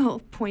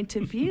fiscal point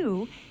of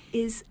view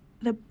is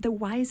the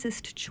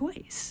wisest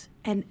choice.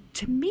 And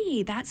to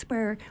me, that's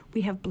where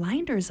we have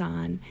blinders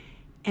on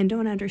and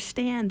don't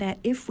understand that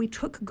if we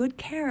took good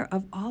care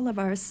of all of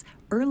us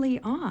early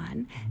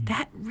on,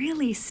 that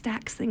really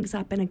stacks things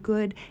up in a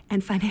good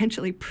and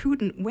financially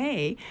prudent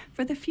way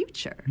for the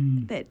future.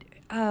 That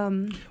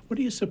what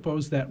do you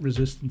suppose that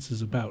resistance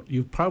is about?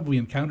 You've probably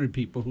encountered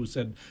people who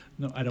said,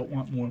 no, I don't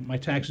want more, my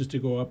taxes to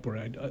go up.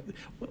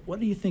 What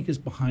do you think is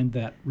behind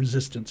that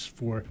resistance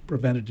for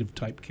preventative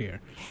type care?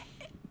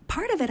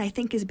 Part of it, I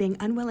think, is being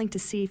unwilling to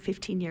see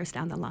 15 years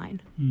down the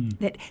line,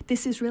 that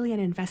this is really an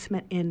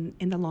investment in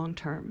the long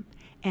term.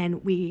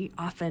 And we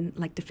often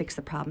like to fix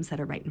the problems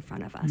that are right in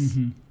front of us.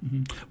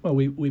 Well,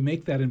 we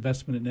make that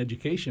investment in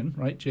education,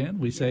 right, Jan?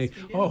 We say,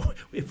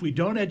 if we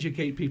don't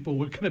educate people,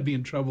 we're going to be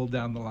in trouble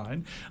down the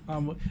line.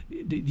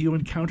 Do you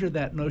encounter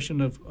that notion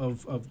of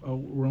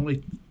we're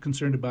only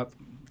concerned about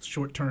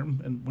short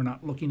term and we're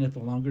not looking at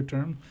the longer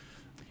term?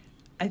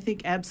 I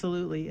think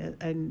absolutely.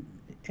 And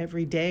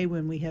every day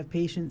when we have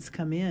patients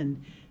come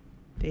in,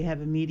 they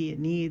have immediate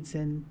needs,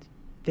 and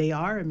they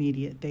are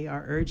immediate. They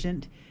are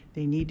urgent.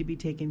 They need to be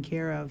taken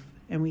care of.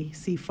 And we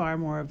see far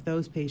more of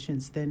those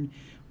patients than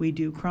we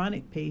do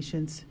chronic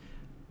patients,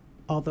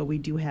 although we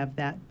do have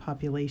that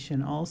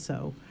population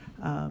also.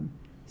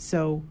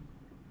 So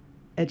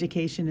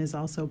education is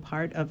also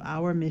part of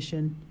our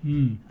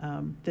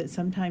mission that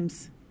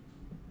sometimes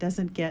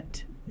doesn't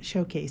get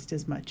showcased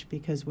as much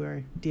because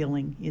we're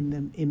dealing in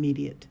the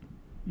immediate.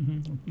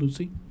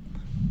 Lucy?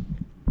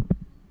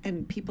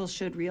 And people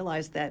should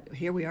realize that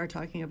here we are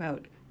talking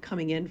about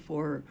coming in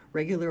for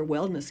regular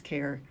wellness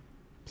care.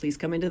 Please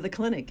come into the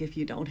clinic if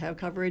you don't have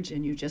coverage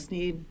and you just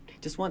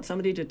want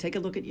somebody to take a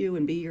look at you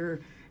and be your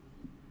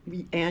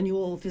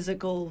annual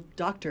physical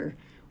doctor.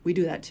 We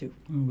do that too.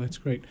 Oh, that's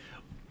great.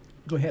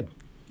 Go ahead.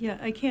 Yeah,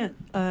 I can't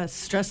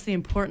stress the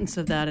importance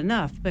of that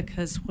enough,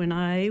 because when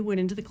I went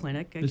into the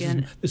clinic,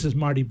 again... This is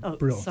Marty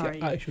Brill.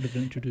 Sorry. I should have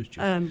introduced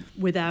you.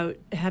 Without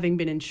having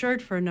been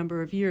insured for a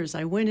number of years,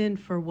 I went in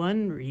for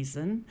one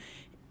reason,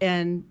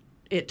 and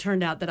it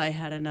turned out that I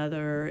had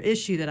another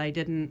issue that I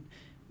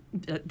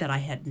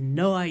had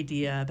no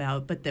idea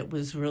about, but that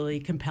was really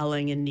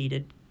compelling and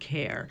needed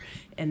care.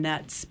 And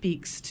that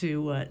speaks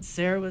to what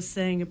Sarah was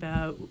saying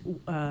about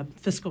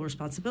fiscal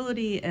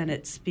responsibility, and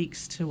it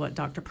speaks to what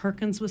Dr.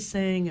 Perkins was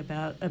saying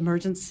about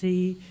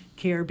emergency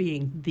care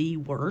being the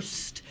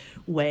worst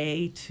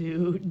way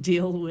to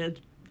deal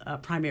with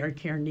primary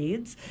care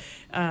needs.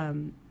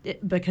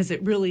 Because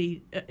it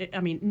really,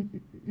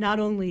 not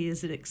only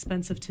is it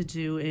expensive to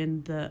do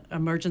in the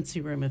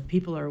emergency room, if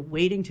people are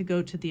waiting to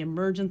go to the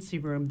emergency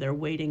room, they're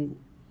waiting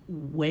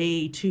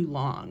way too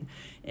long,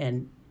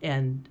 and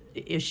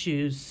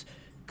issues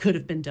could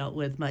have been dealt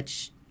with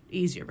much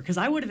easier, because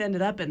I would have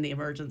ended up in the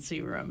emergency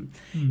room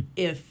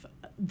if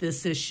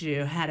this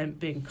issue hadn't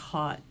been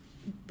caught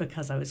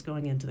because I was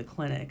going into the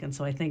clinic. And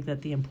so I think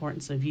that the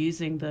importance of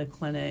using the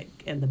clinic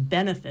and the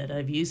benefit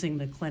of using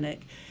the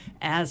clinic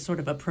as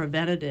sort of a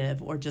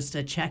preventative or just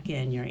a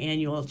check-in, your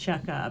annual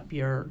checkup,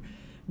 get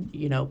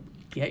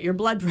your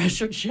blood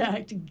pressure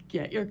checked,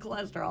 get your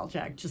cholesterol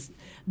checked, just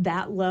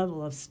that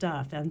level of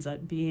stuff ends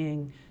up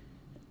being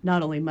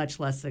not only much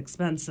less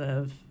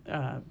expensive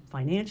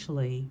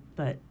financially,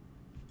 but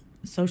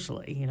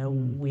socially.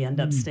 We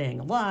end up staying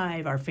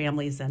alive, our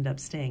families end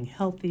up staying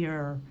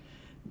healthier.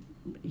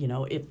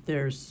 If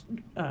there's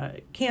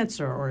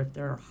cancer or if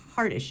there are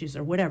heart issues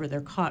or whatever,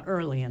 they're caught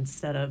early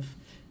instead of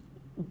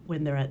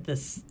when they're at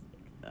this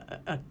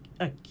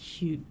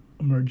acute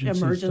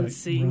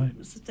emergency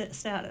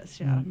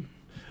status. Yeah. Right.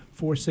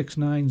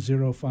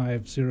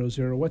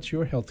 469-0500. What's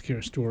your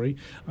healthcare story?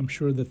 I'm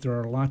sure that there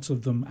are lots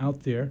of them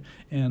out there.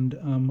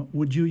 And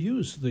would you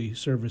use the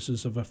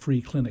services of a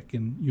free clinic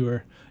in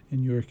your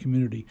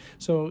community?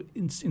 So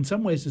in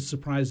some ways, it's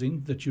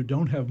surprising that you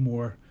don't have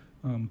more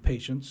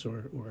patients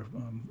or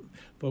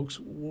folks.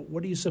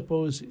 What do you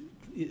suppose?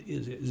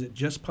 Is it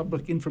just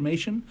public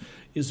information?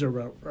 Is there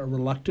a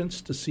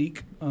reluctance to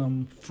seek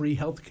free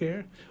health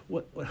care?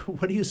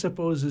 What do you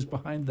suppose is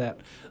behind that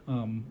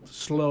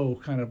slow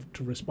kind of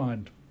to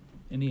respond?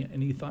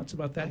 Any thoughts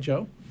about that,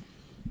 Joe?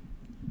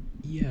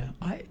 Yeah,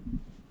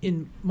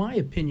 in my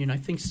opinion, I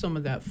think some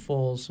of that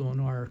falls on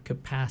our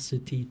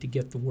capacity to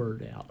get the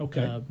word out.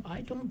 Okay.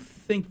 I don't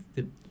think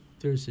that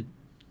there's a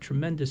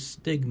tremendous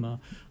stigma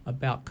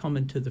about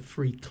coming to the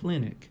free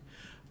clinic.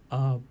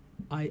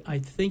 I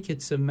think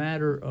it's a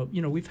matter of,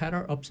 we've had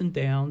our ups and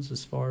downs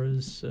as far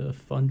as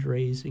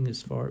fundraising,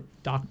 as far as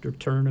doctor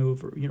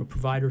turnover,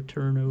 provider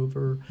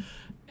turnover.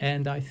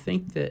 And I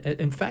think that,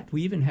 in fact,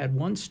 we even had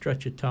one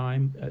stretch of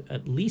time,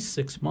 at least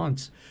 6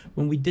 months,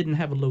 when we didn't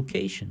have a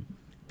location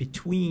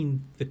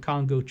between the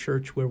Congo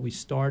Church where we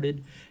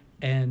started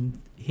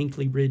and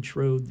Hinckley Ridge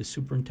Road, the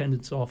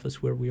superintendent's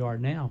office where we are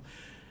now.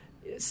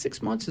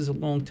 6 months is a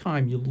long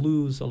time. You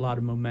lose a lot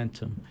of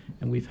momentum,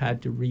 and we've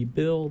had to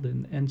rebuild.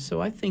 And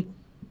so I think,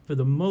 for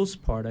the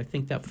most part, I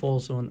think that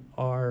falls on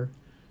our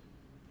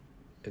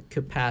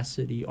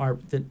capacity,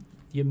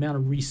 the amount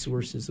of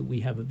resources that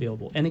we have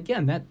available. And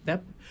again,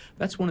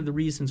 that's one of the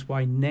reasons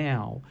why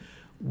now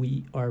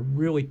we are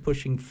really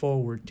pushing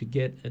forward to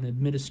get an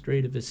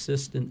administrative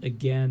assistant,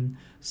 again,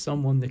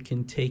 someone that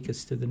can take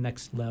us to the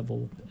next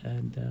level.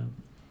 And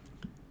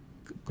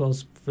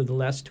because for the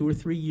last 2 or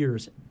 3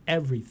 years,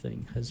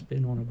 everything has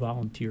been on a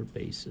volunteer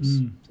basis.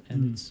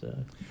 And it's...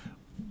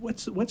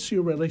 What's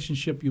your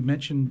relationship? You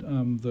mentioned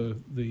the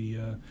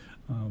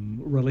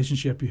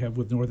relationship you have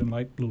with Northern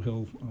Light, Blue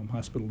Hill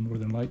Hospital,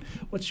 Northern Light.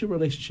 What's your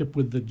relationship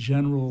with the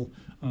general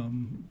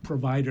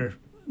provider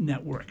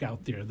network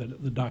out there,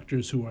 the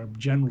doctors who are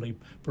generally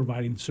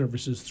providing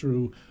services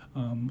through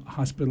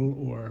hospital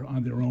or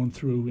on their own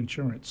through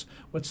insurance?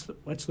 What's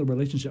the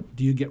relationship?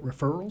 Do you get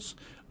referrals?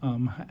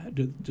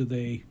 Do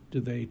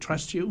they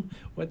trust you?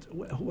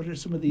 What are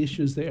some of the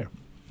issues there?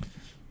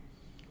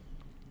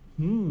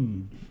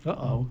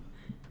 Uh-oh.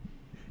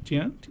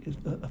 Jan,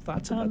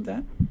 thoughts about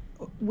that?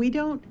 We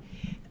don't.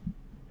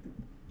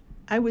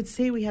 I would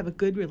say we have a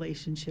good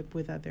relationship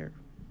with other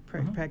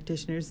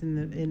practitioners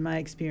in my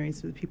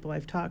experience with people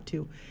I've talked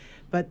to,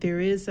 but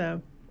there's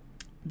a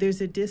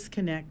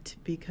disconnect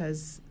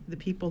because the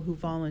people who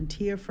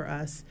volunteer for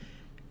us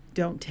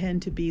don't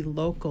tend to be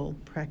local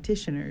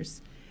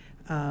practitioners.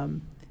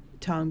 Tom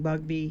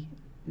Bugby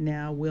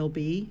now will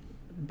be,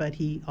 but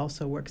he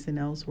also works in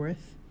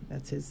Ellsworth.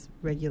 That's his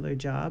regular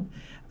job.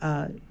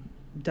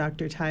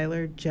 Dr.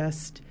 Tyler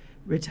just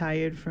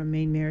retired from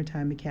Maine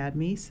Maritime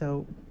Academy,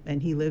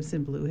 and he lives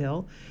in Blue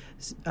Hill.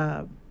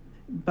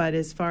 But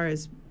as far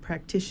as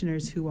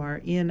practitioners who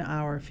are in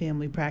our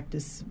family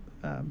practice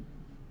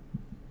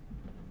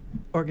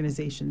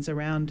organizations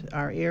around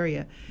our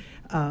area,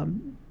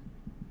 I'm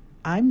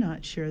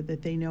not sure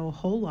that they know a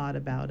whole lot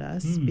about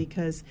us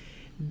because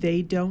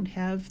they don't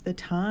have the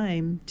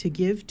time to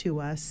give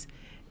to us,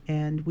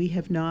 and we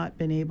have not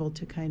been able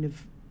to kind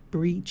of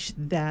breach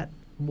that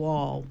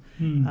wall.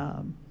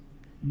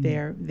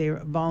 They're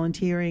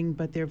volunteering,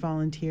 but they're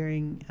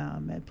volunteering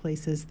at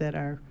places that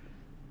are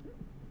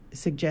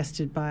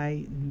suggested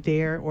by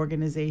their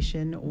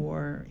organization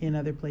or in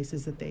other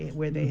places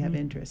where they have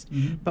interest.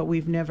 But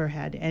we've never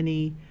had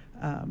any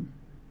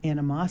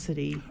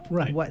animosity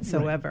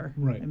whatsoever.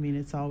 Right. I mean,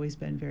 it's always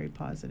been very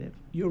positive.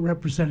 You're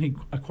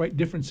representing a quite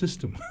different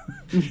system.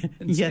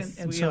 Yes,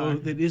 and we so are.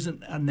 it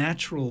isn't a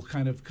natural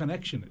kind of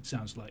connection, it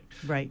sounds like.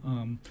 Right.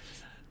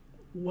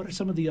 What are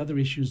some of the other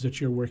issues that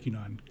you're working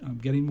on?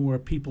 Getting more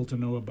people to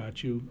know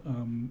about you.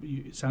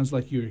 It sounds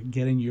like you're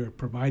getting your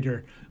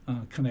provider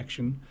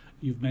connection.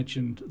 You've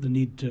mentioned the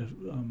need to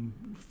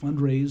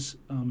fundraise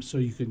so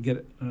you can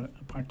get a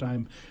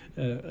part-time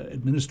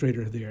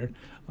administrator there.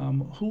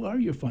 Who are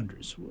your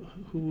funders?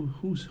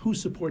 Who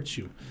supports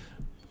you?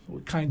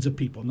 What kinds of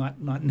people?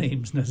 Not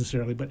names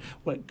necessarily, but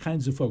what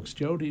kinds of folks?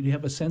 Joe, do you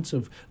have a sense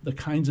of the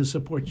kinds of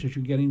support that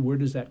you're getting? Where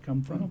does that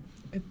come from?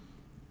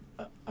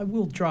 I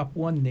will drop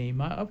one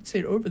name. I would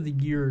say over the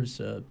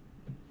years,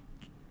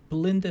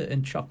 Belinda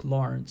and Chuck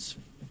Lawrence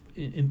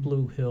in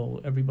Blue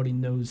Hill, everybody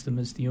knows them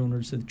as the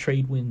owners of the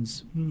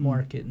Tradewinds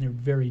Market, and they're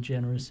very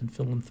generous and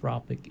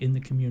philanthropic in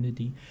the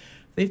community.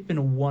 They've been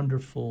a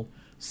wonderful,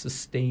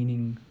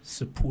 sustaining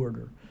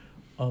supporter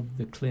of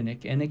the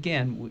clinic. And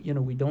again,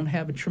 we don't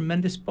have a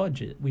tremendous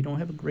budget. We don't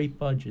have a great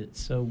budget,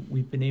 so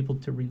we've been able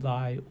to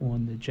rely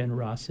on the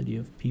generosity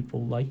of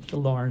people like the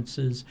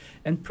Lawrences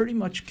and pretty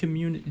much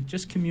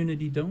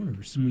community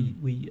donors.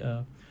 We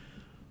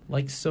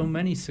like so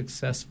many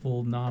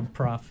successful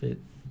nonprofit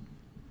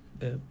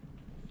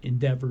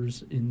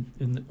endeavors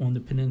on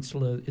the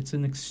peninsula, it's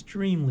an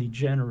extremely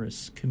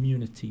generous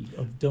community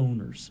of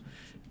donors.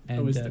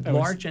 And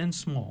large and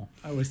small.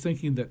 I was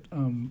thinking that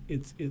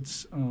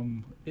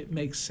it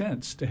makes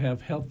sense to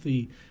have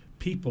healthy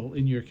people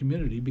in your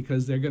community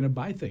because they're going to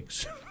buy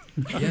things.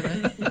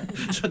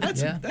 So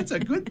that's a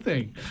good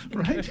thing,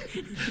 right?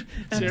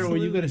 Sarah, were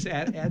you going to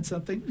add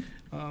something?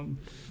 You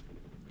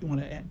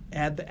want to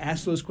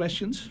ask those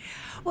questions?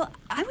 Well,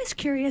 I was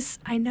curious.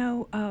 I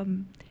know,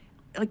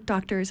 like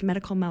doctors'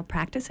 medical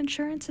malpractice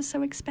insurance is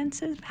so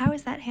expensive. How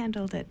is that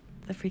handled at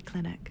the free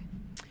clinic?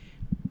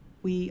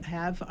 We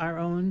have our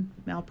own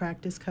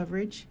malpractice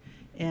coverage,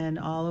 and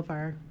all of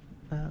our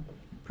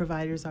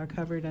providers are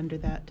covered under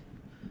that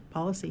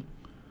policy.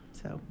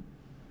 So,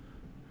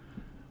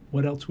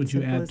 what else would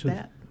you add to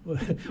that?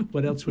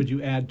 what else would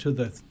you add to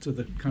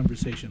the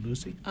conversation,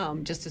 Lucy?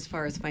 Just as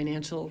far as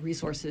financial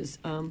resources,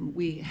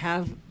 we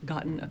have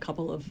gotten a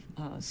couple of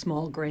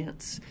small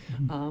grants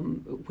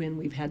when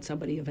we've had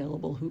somebody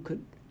available who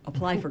could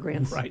apply for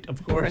grants. Right, of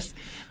for course.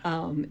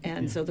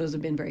 us. So those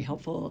have been very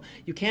helpful.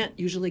 You can't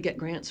usually get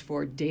grants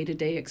for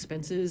day-to-day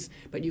expenses,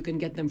 but you can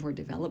get them for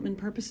development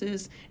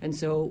purposes. And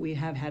so we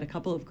have had a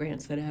couple of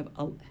grants that have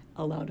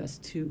allowed us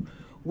to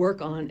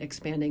work on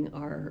expanding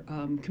our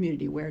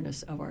community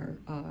awareness of our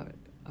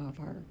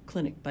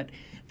clinic. But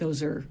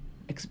those are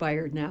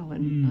expired now,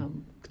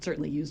 and could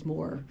certainly use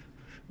more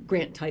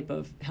grant type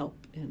of help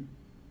in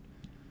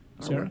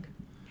our Sarah? work.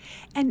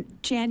 And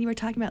Jan, you were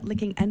talking about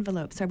licking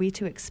envelopes. Are we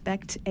to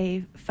expect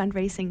a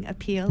fundraising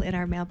appeal in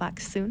our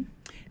mailbox soon?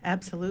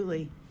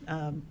 Absolutely.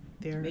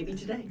 They're Maybe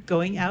today.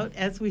 going out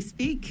as we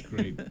speak.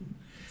 Great.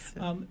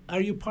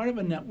 Are you part of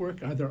a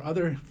network? Are there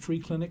other free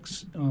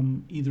clinics,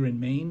 either in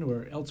Maine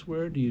or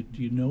elsewhere? Do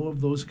you know of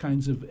those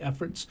kinds of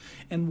efforts?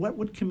 And what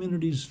would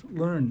communities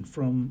learn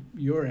from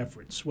your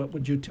efforts? What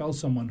would you tell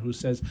someone who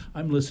says,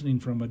 I'm listening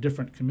from a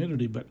different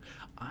community, but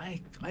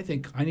I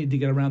think I need to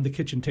get around the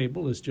kitchen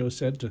table, as Joe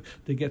said,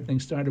 to get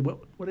things started?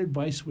 What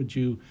advice would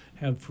you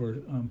have for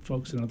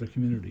folks in other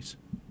communities?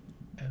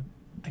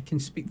 I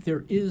can speak.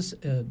 There is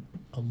a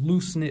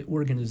loose-knit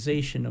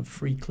organization of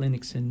free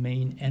clinics in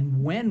Maine,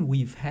 and when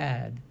we've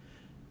had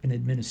an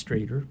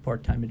administrator,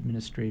 part-time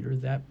administrator,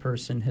 that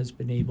person has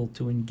been able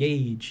to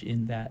engage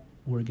in that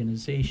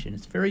organization.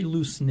 It's very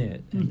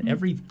loose-knit, and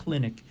every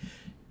clinic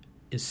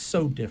is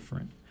so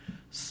different.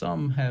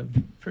 Some have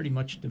pretty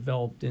much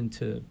developed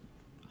into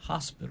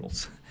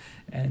hospitals,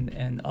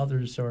 and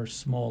others are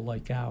small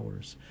like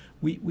ours.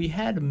 We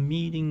had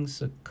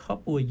meetings a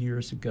couple of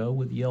years ago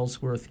with the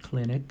Ellsworth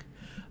Clinic.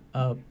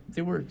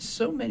 There were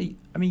so many.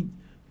 I mean,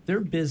 they're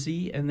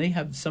busy and they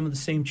have some of the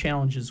same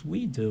challenges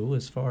we do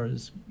as far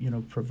as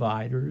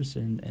providers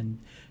and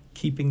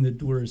keeping the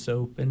doors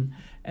open.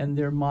 And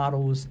their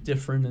model was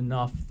different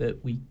enough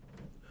that we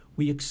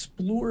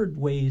explored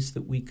ways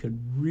that we could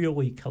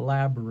really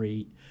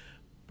collaborate,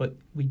 but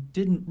we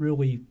didn't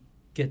really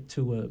get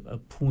to a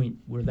point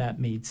where that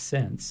made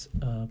sense.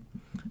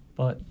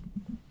 But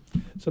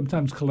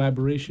sometimes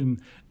collaboration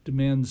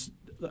demands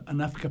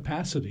enough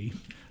capacity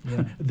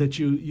that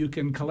you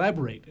can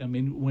collaborate. I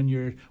mean, when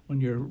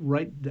you're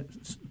right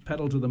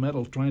pedal to the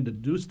metal trying to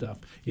do stuff,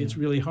 it's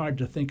really hard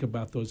to think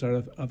about those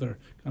other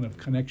kind of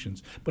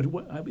connections. But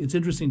it's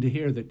interesting to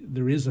hear that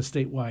there is a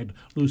statewide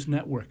loose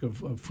network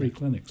of free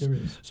clinics. There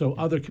is. So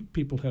other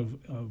people have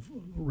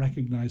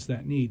recognized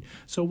that need.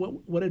 So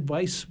what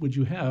advice would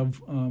you have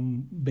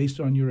based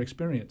on your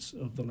experience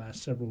of the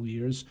last several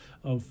years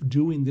of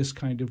doing this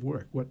kind of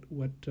work? What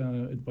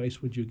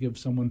advice would you give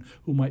someone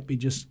who might be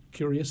just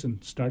curious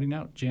and starting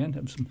out? Jan,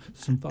 have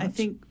some thoughts? I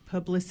think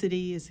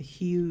publicity is a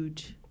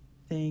huge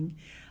thing.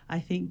 I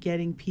think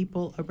getting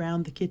people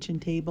around the kitchen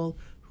table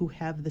who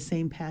have the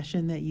same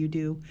passion that you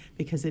do,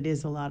 because it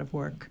is a lot of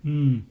work.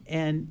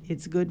 And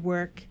it's good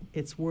work,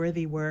 it's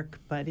worthy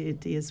work, but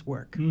it is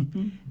work.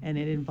 And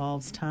it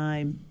involves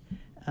time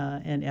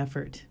and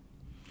effort.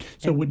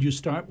 So would you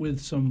start with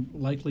some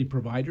likely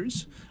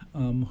providers?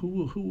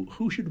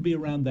 Who should be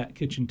around that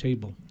kitchen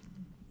table?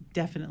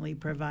 Definitely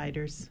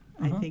providers.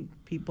 I think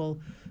people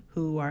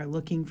who are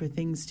looking for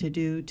things to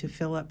do to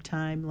fill up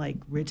time, like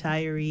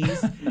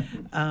retirees.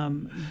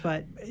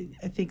 But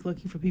I think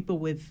looking for people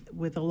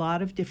with a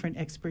lot of different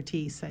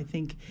expertise. I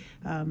think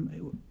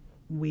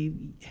we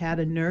had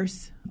a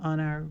nurse on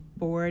our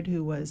board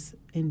who was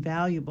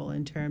invaluable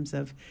in terms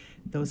of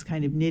those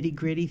kind of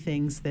nitty-gritty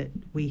things that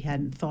we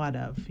hadn't thought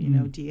of.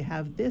 Do you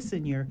have this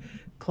in your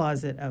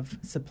closet of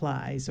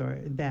supplies, or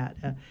that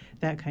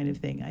kind of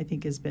thing, I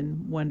think has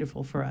been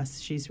wonderful for us.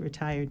 She's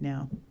retired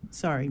now.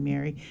 Sorry,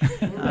 Mary.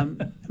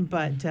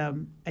 But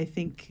I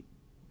think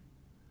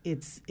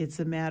it's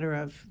a matter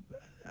of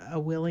a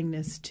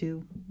willingness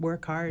to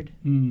work hard.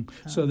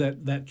 So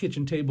that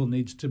kitchen table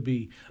needs to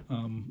be,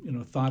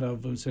 thought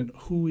of as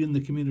who in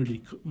the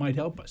community might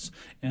help us,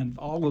 and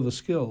all of the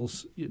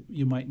skills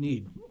you might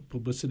need: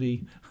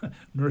 publicity,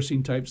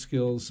 nursing type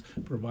skills,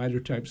 provider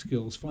type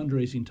skills,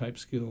 fundraising type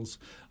skills,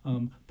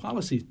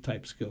 policy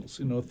type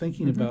skills.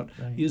 Thinking about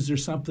is there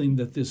something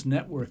that this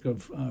network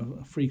of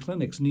free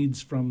clinics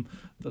needs from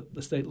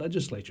the state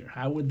legislature?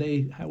 How would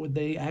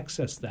they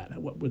access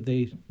that? What would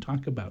they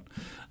talk about?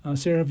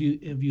 Sarah, have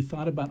you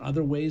thought about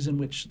other ways in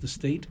which the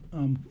state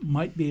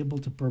might be able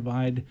to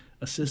provide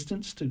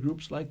assistance to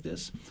groups like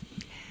this?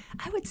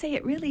 I would say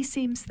it really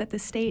seems that the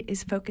state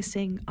is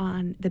focusing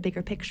on the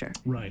bigger picture.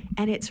 Right.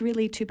 And it's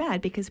really too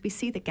bad, because we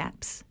see the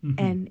gaps.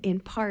 And in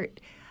part,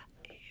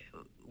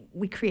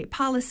 we create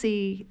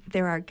policy,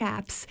 there are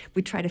gaps,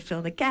 we try to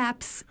fill the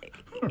gaps,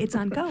 it's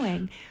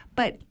ongoing.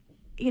 But,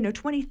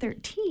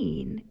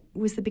 2013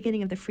 was the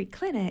beginning of the free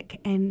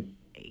clinic, and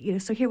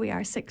so here we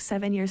are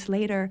 6-7 years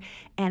later,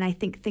 and I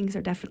think things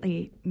are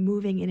definitely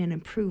moving in an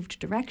improved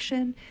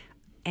direction.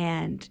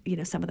 And,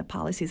 some of the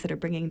policies that are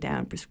bringing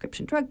down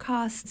prescription drug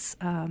costs,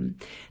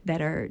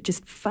 that are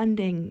just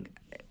funding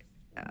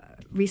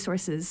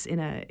resources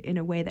in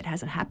a way that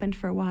hasn't happened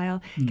for a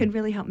while can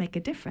really help make a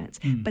difference.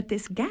 But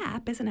this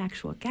gap is an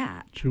actual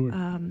gap. Sure.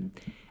 And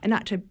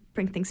not to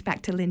bring things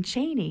back to Lynn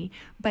Cheney,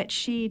 but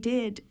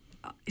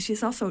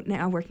she's also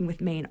now working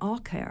with Maine All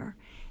Care.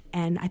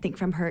 And I think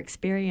from her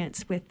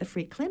experience with the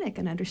free clinic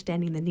and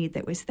understanding the need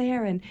that was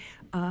there and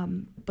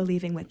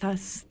believing with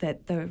us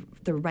that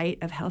the right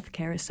of health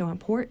care is so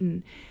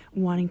important,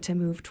 wanting to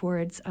move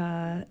towards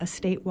a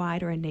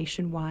statewide or a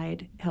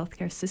nationwide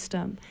healthcare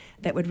system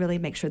that would really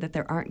make sure that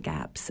there aren't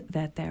gaps,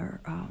 that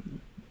there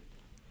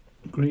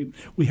Great.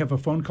 We have a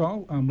phone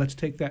call. Let's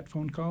take that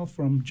phone call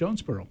from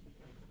Jonesboro.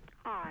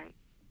 Hi.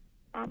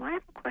 I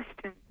have a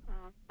question.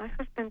 My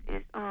husband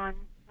is on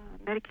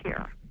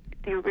Medicare,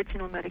 the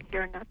original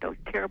Medicare, not those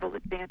terrible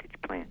Advantage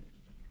plans.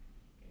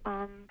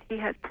 He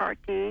has Part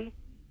D,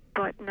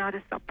 but not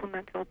a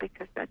supplemental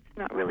because that's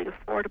not really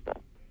affordable.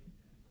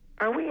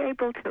 Are we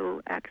able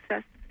to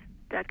access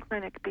that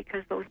clinic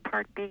because those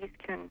Part Bs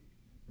can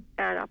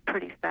add up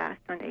pretty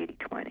fast on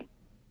 80/20?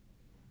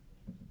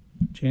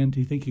 Jan, do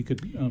you think you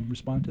could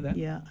respond to that?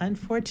 Yeah,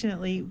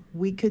 unfortunately,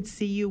 we could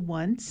see you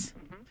once,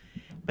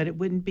 but it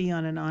wouldn't be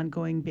on an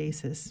ongoing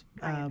basis.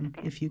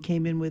 If you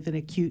came in with an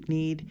acute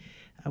need,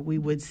 we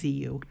would see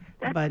you.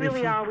 That's but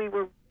really all we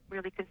were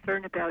really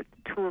concerned about,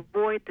 to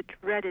avoid the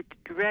dreaded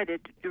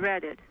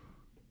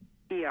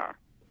ER.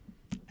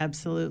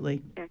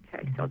 Absolutely.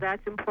 Okay, so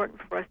that's important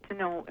for us to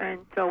know, and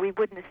so we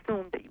wouldn't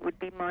assume that you would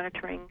be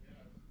monitoring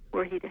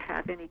were he to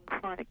have any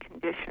chronic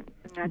conditions,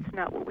 and that's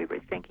not what we were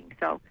thinking.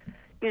 So,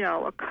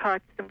 a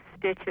cut, some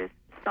stitches,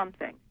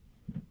 something.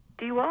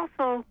 Do you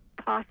also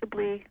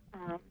possibly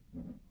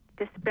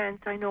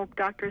dispense? I know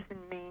doctors in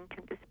Maine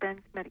can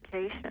dispense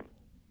medication.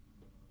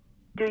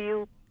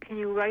 Can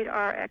you write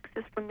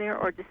RXs from there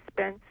or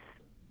dispense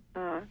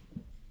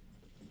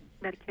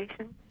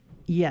medication?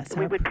 Yes. That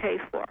we would pay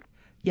for?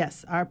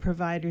 Yes, our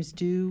providers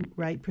do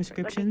write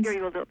prescriptions. Let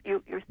me hear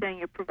you. You're saying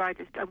your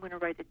providers. I'm going to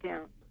write it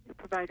down. Your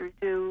providers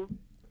do.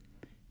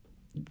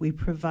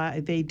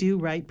 They do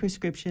write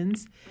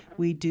prescriptions.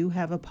 We do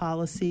have a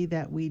policy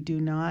that we do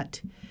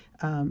not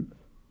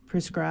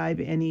prescribe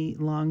any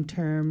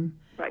long-term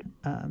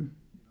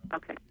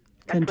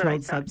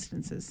controlled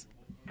substances.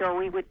 So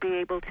we would be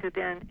able to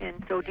then,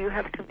 and so do you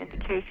have some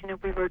indication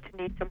if we were to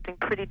need something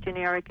pretty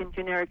generic, and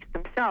generics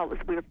themselves,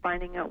 we were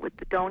finding out with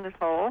the donut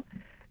hole,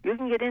 you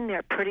can get in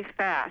there pretty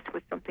fast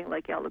with something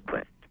like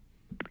Eliquis.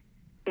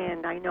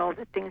 And I know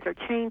that things are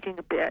changing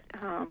a bit,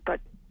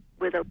 but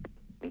without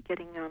me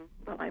getting,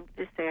 I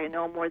just say I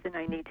know more than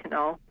I need to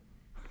know.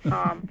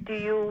 Do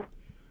you,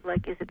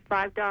 is it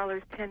 $5,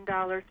 $10,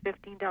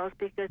 $15?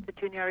 Because the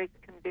generics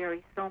can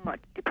vary so much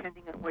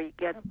depending on where you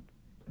get them.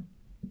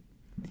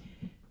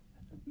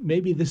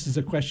 Maybe this is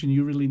a question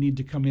you really need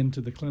to come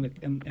into the clinic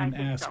and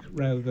ask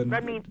rather than... I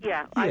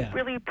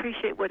really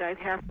appreciate what I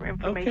have for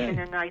information,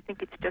 and I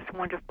think it's just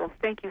wonderful.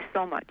 Thank you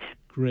so much.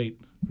 Great.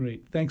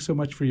 Thanks so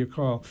much for your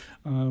call.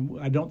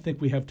 I don't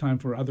think we have time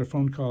for other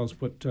phone calls,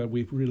 but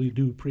we really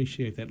do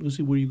appreciate that.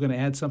 Lucy, were you going to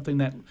add something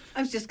that...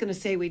 I was just going to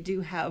say we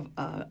do have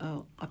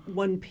a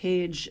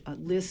one-page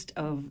list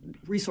of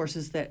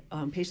resources that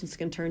patients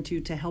can turn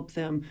to help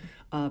them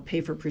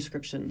pay for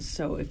prescriptions.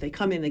 So if they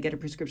come in, they get a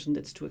prescription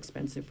that's too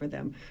expensive for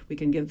them, we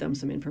can give them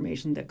some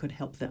information that could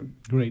help them.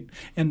 Great.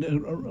 And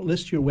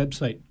list your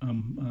website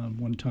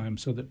one time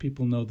so that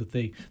people know that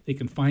they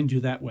can find you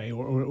that way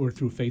or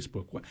through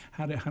Facebook.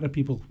 How do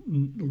people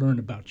learn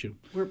about you?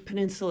 We're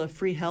Peninsula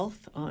Free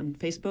Health on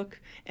Facebook,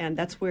 and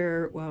that's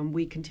where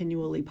we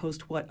continually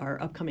post what our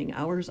upcoming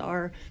hours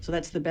are. So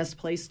that's the best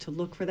place to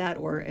look for that.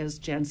 Or as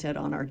Jan said,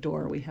 on our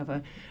door, we have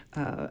a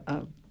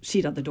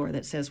sheet on the door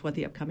that says what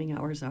the upcoming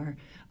hours are.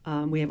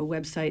 We have a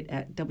website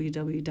at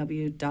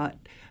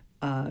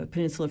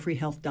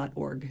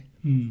www.peninsulafreehealth.org.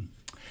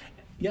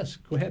 Yes,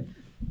 go ahead.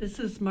 This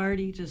is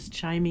Marty just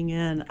chiming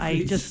in.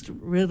 Please.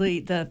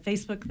 The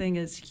Facebook thing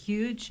is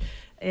huge,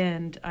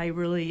 and I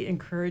really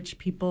encourage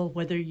people,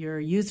 whether you're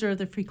a user of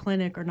the free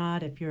clinic or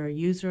not, if you're a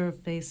user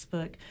of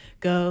Facebook,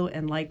 go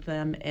and like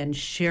them and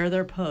share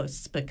their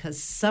posts,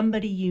 because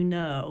somebody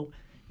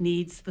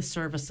needs the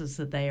services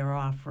that they are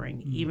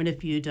offering, even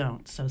if you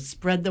don't. So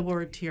spread the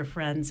word to your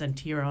friends and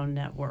to your own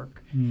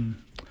network.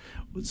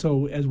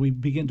 So as we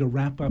begin to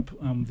wrap up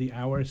the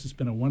hour, this has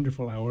been a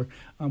wonderful hour.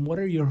 What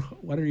are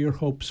your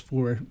hopes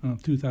for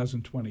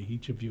 2020?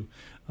 Each of you,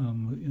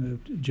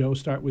 Joe,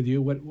 start with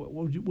you. What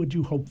would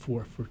you hope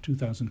for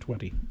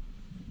 2020?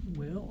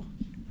 Well,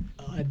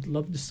 I'd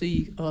love to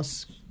see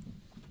us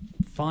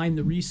find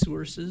the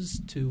resources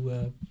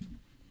to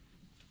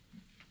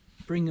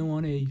bring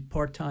on a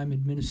part-time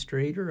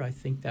administrator. I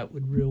think that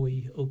would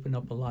really open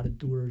up a lot of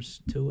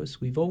doors to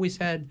us. We've always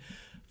had,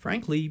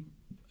 frankly,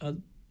 a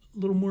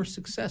little more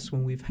success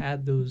when we've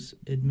had those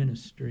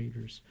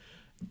administrators.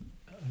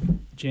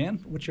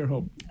 Jan, what's your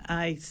hope?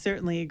 I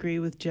certainly agree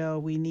with Joe.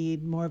 We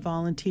need more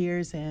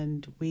volunteers,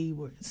 and we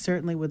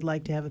certainly would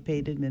like to have a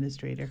paid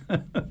administrator.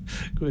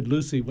 Good.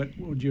 Lucy, what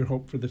would your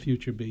hope for the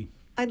future be?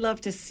 I'd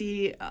love to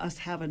see us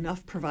have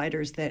enough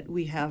providers that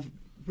we have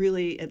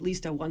really at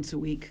least a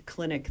once-a-week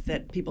clinic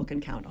that people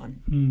can count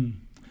on.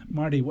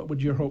 Marty, what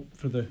would your hope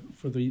for the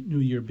new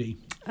year be?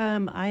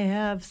 I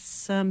have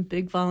some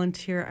big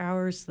volunteer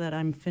hours that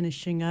I'm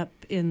finishing up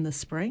in the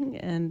spring,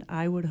 and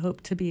I would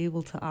hope to be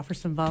able to offer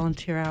some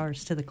volunteer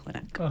hours to the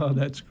clinic. Oh,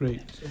 that's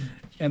great.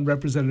 And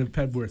Representative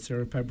Pebworth,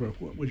 Sarah Pebworth,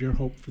 what would your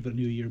hope for the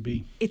new year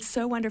be? It's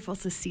so wonderful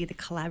to see the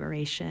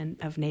collaboration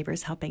of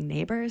neighbors helping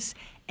neighbors,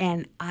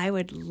 and I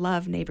would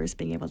love neighbors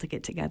being able to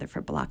get together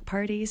for block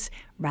parties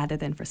rather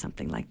than for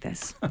something like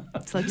this.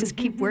 So let's just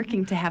keep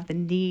working to have the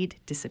need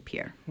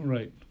disappear.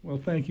 Right. Well,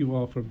 thank you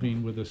all for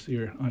being with us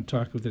here on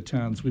Talk of the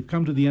Towns. We've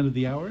come to the end of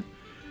the hour.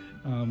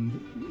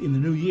 In the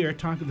new year,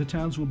 Talk of the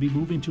Towns will be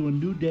moving to a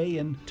new day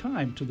and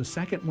time, to the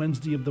second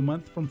Wednesday of the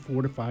month from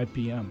 4 to 5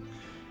 p.m.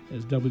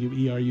 as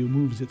WERU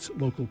moves its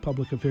local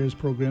public affairs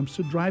programs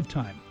to drive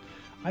time.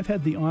 I've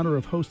had the honor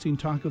of hosting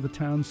Talk of the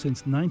Towns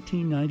since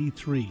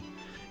 1993,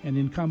 and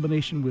in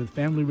combination with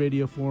Family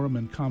Radio Forum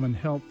and Common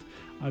Health,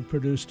 I've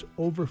produced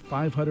over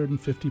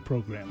 550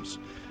 programs.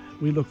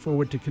 We look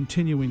forward to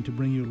continuing to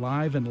bring you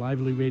live and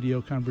lively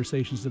radio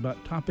conversations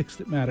about topics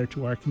that matter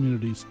to our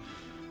communities,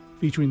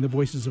 featuring the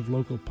voices of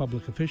local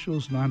public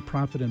officials,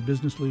 nonprofit and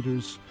business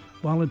leaders,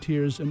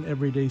 volunteers, and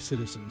everyday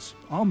citizens,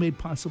 all made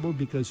possible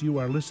because you,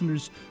 our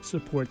listeners,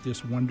 support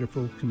this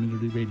wonderful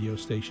community radio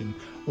station.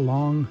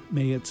 Long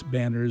may its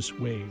banners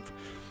wave.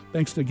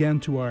 Thanks again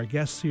to our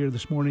guests here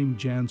this morning,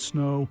 Jan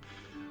Snow,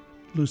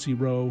 Lucy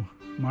Rowe,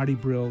 Marty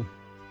Brill,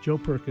 Joe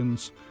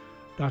Perkins,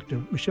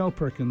 Dr. Michelle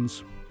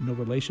Perkins, no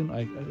relation,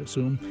 I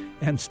assume,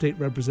 and State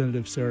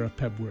Representative Sarah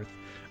Pebworth.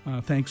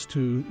 Thanks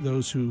to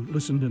those who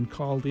listened and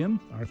called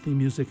in. Our theme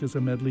music is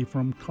a medley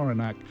from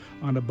Coronach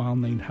on a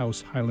Balmain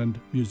House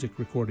Highland music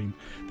recording.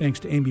 Thanks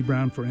to Amy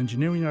Brown for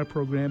engineering our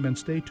program, and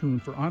stay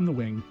tuned for On the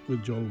Wing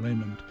with Joel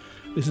Raymond.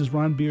 This is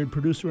Ron Beard,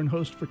 producer and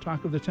host for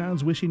Talk of the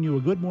Towns, wishing you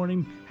a good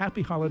morning,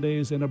 happy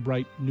holidays, and a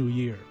bright new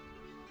year.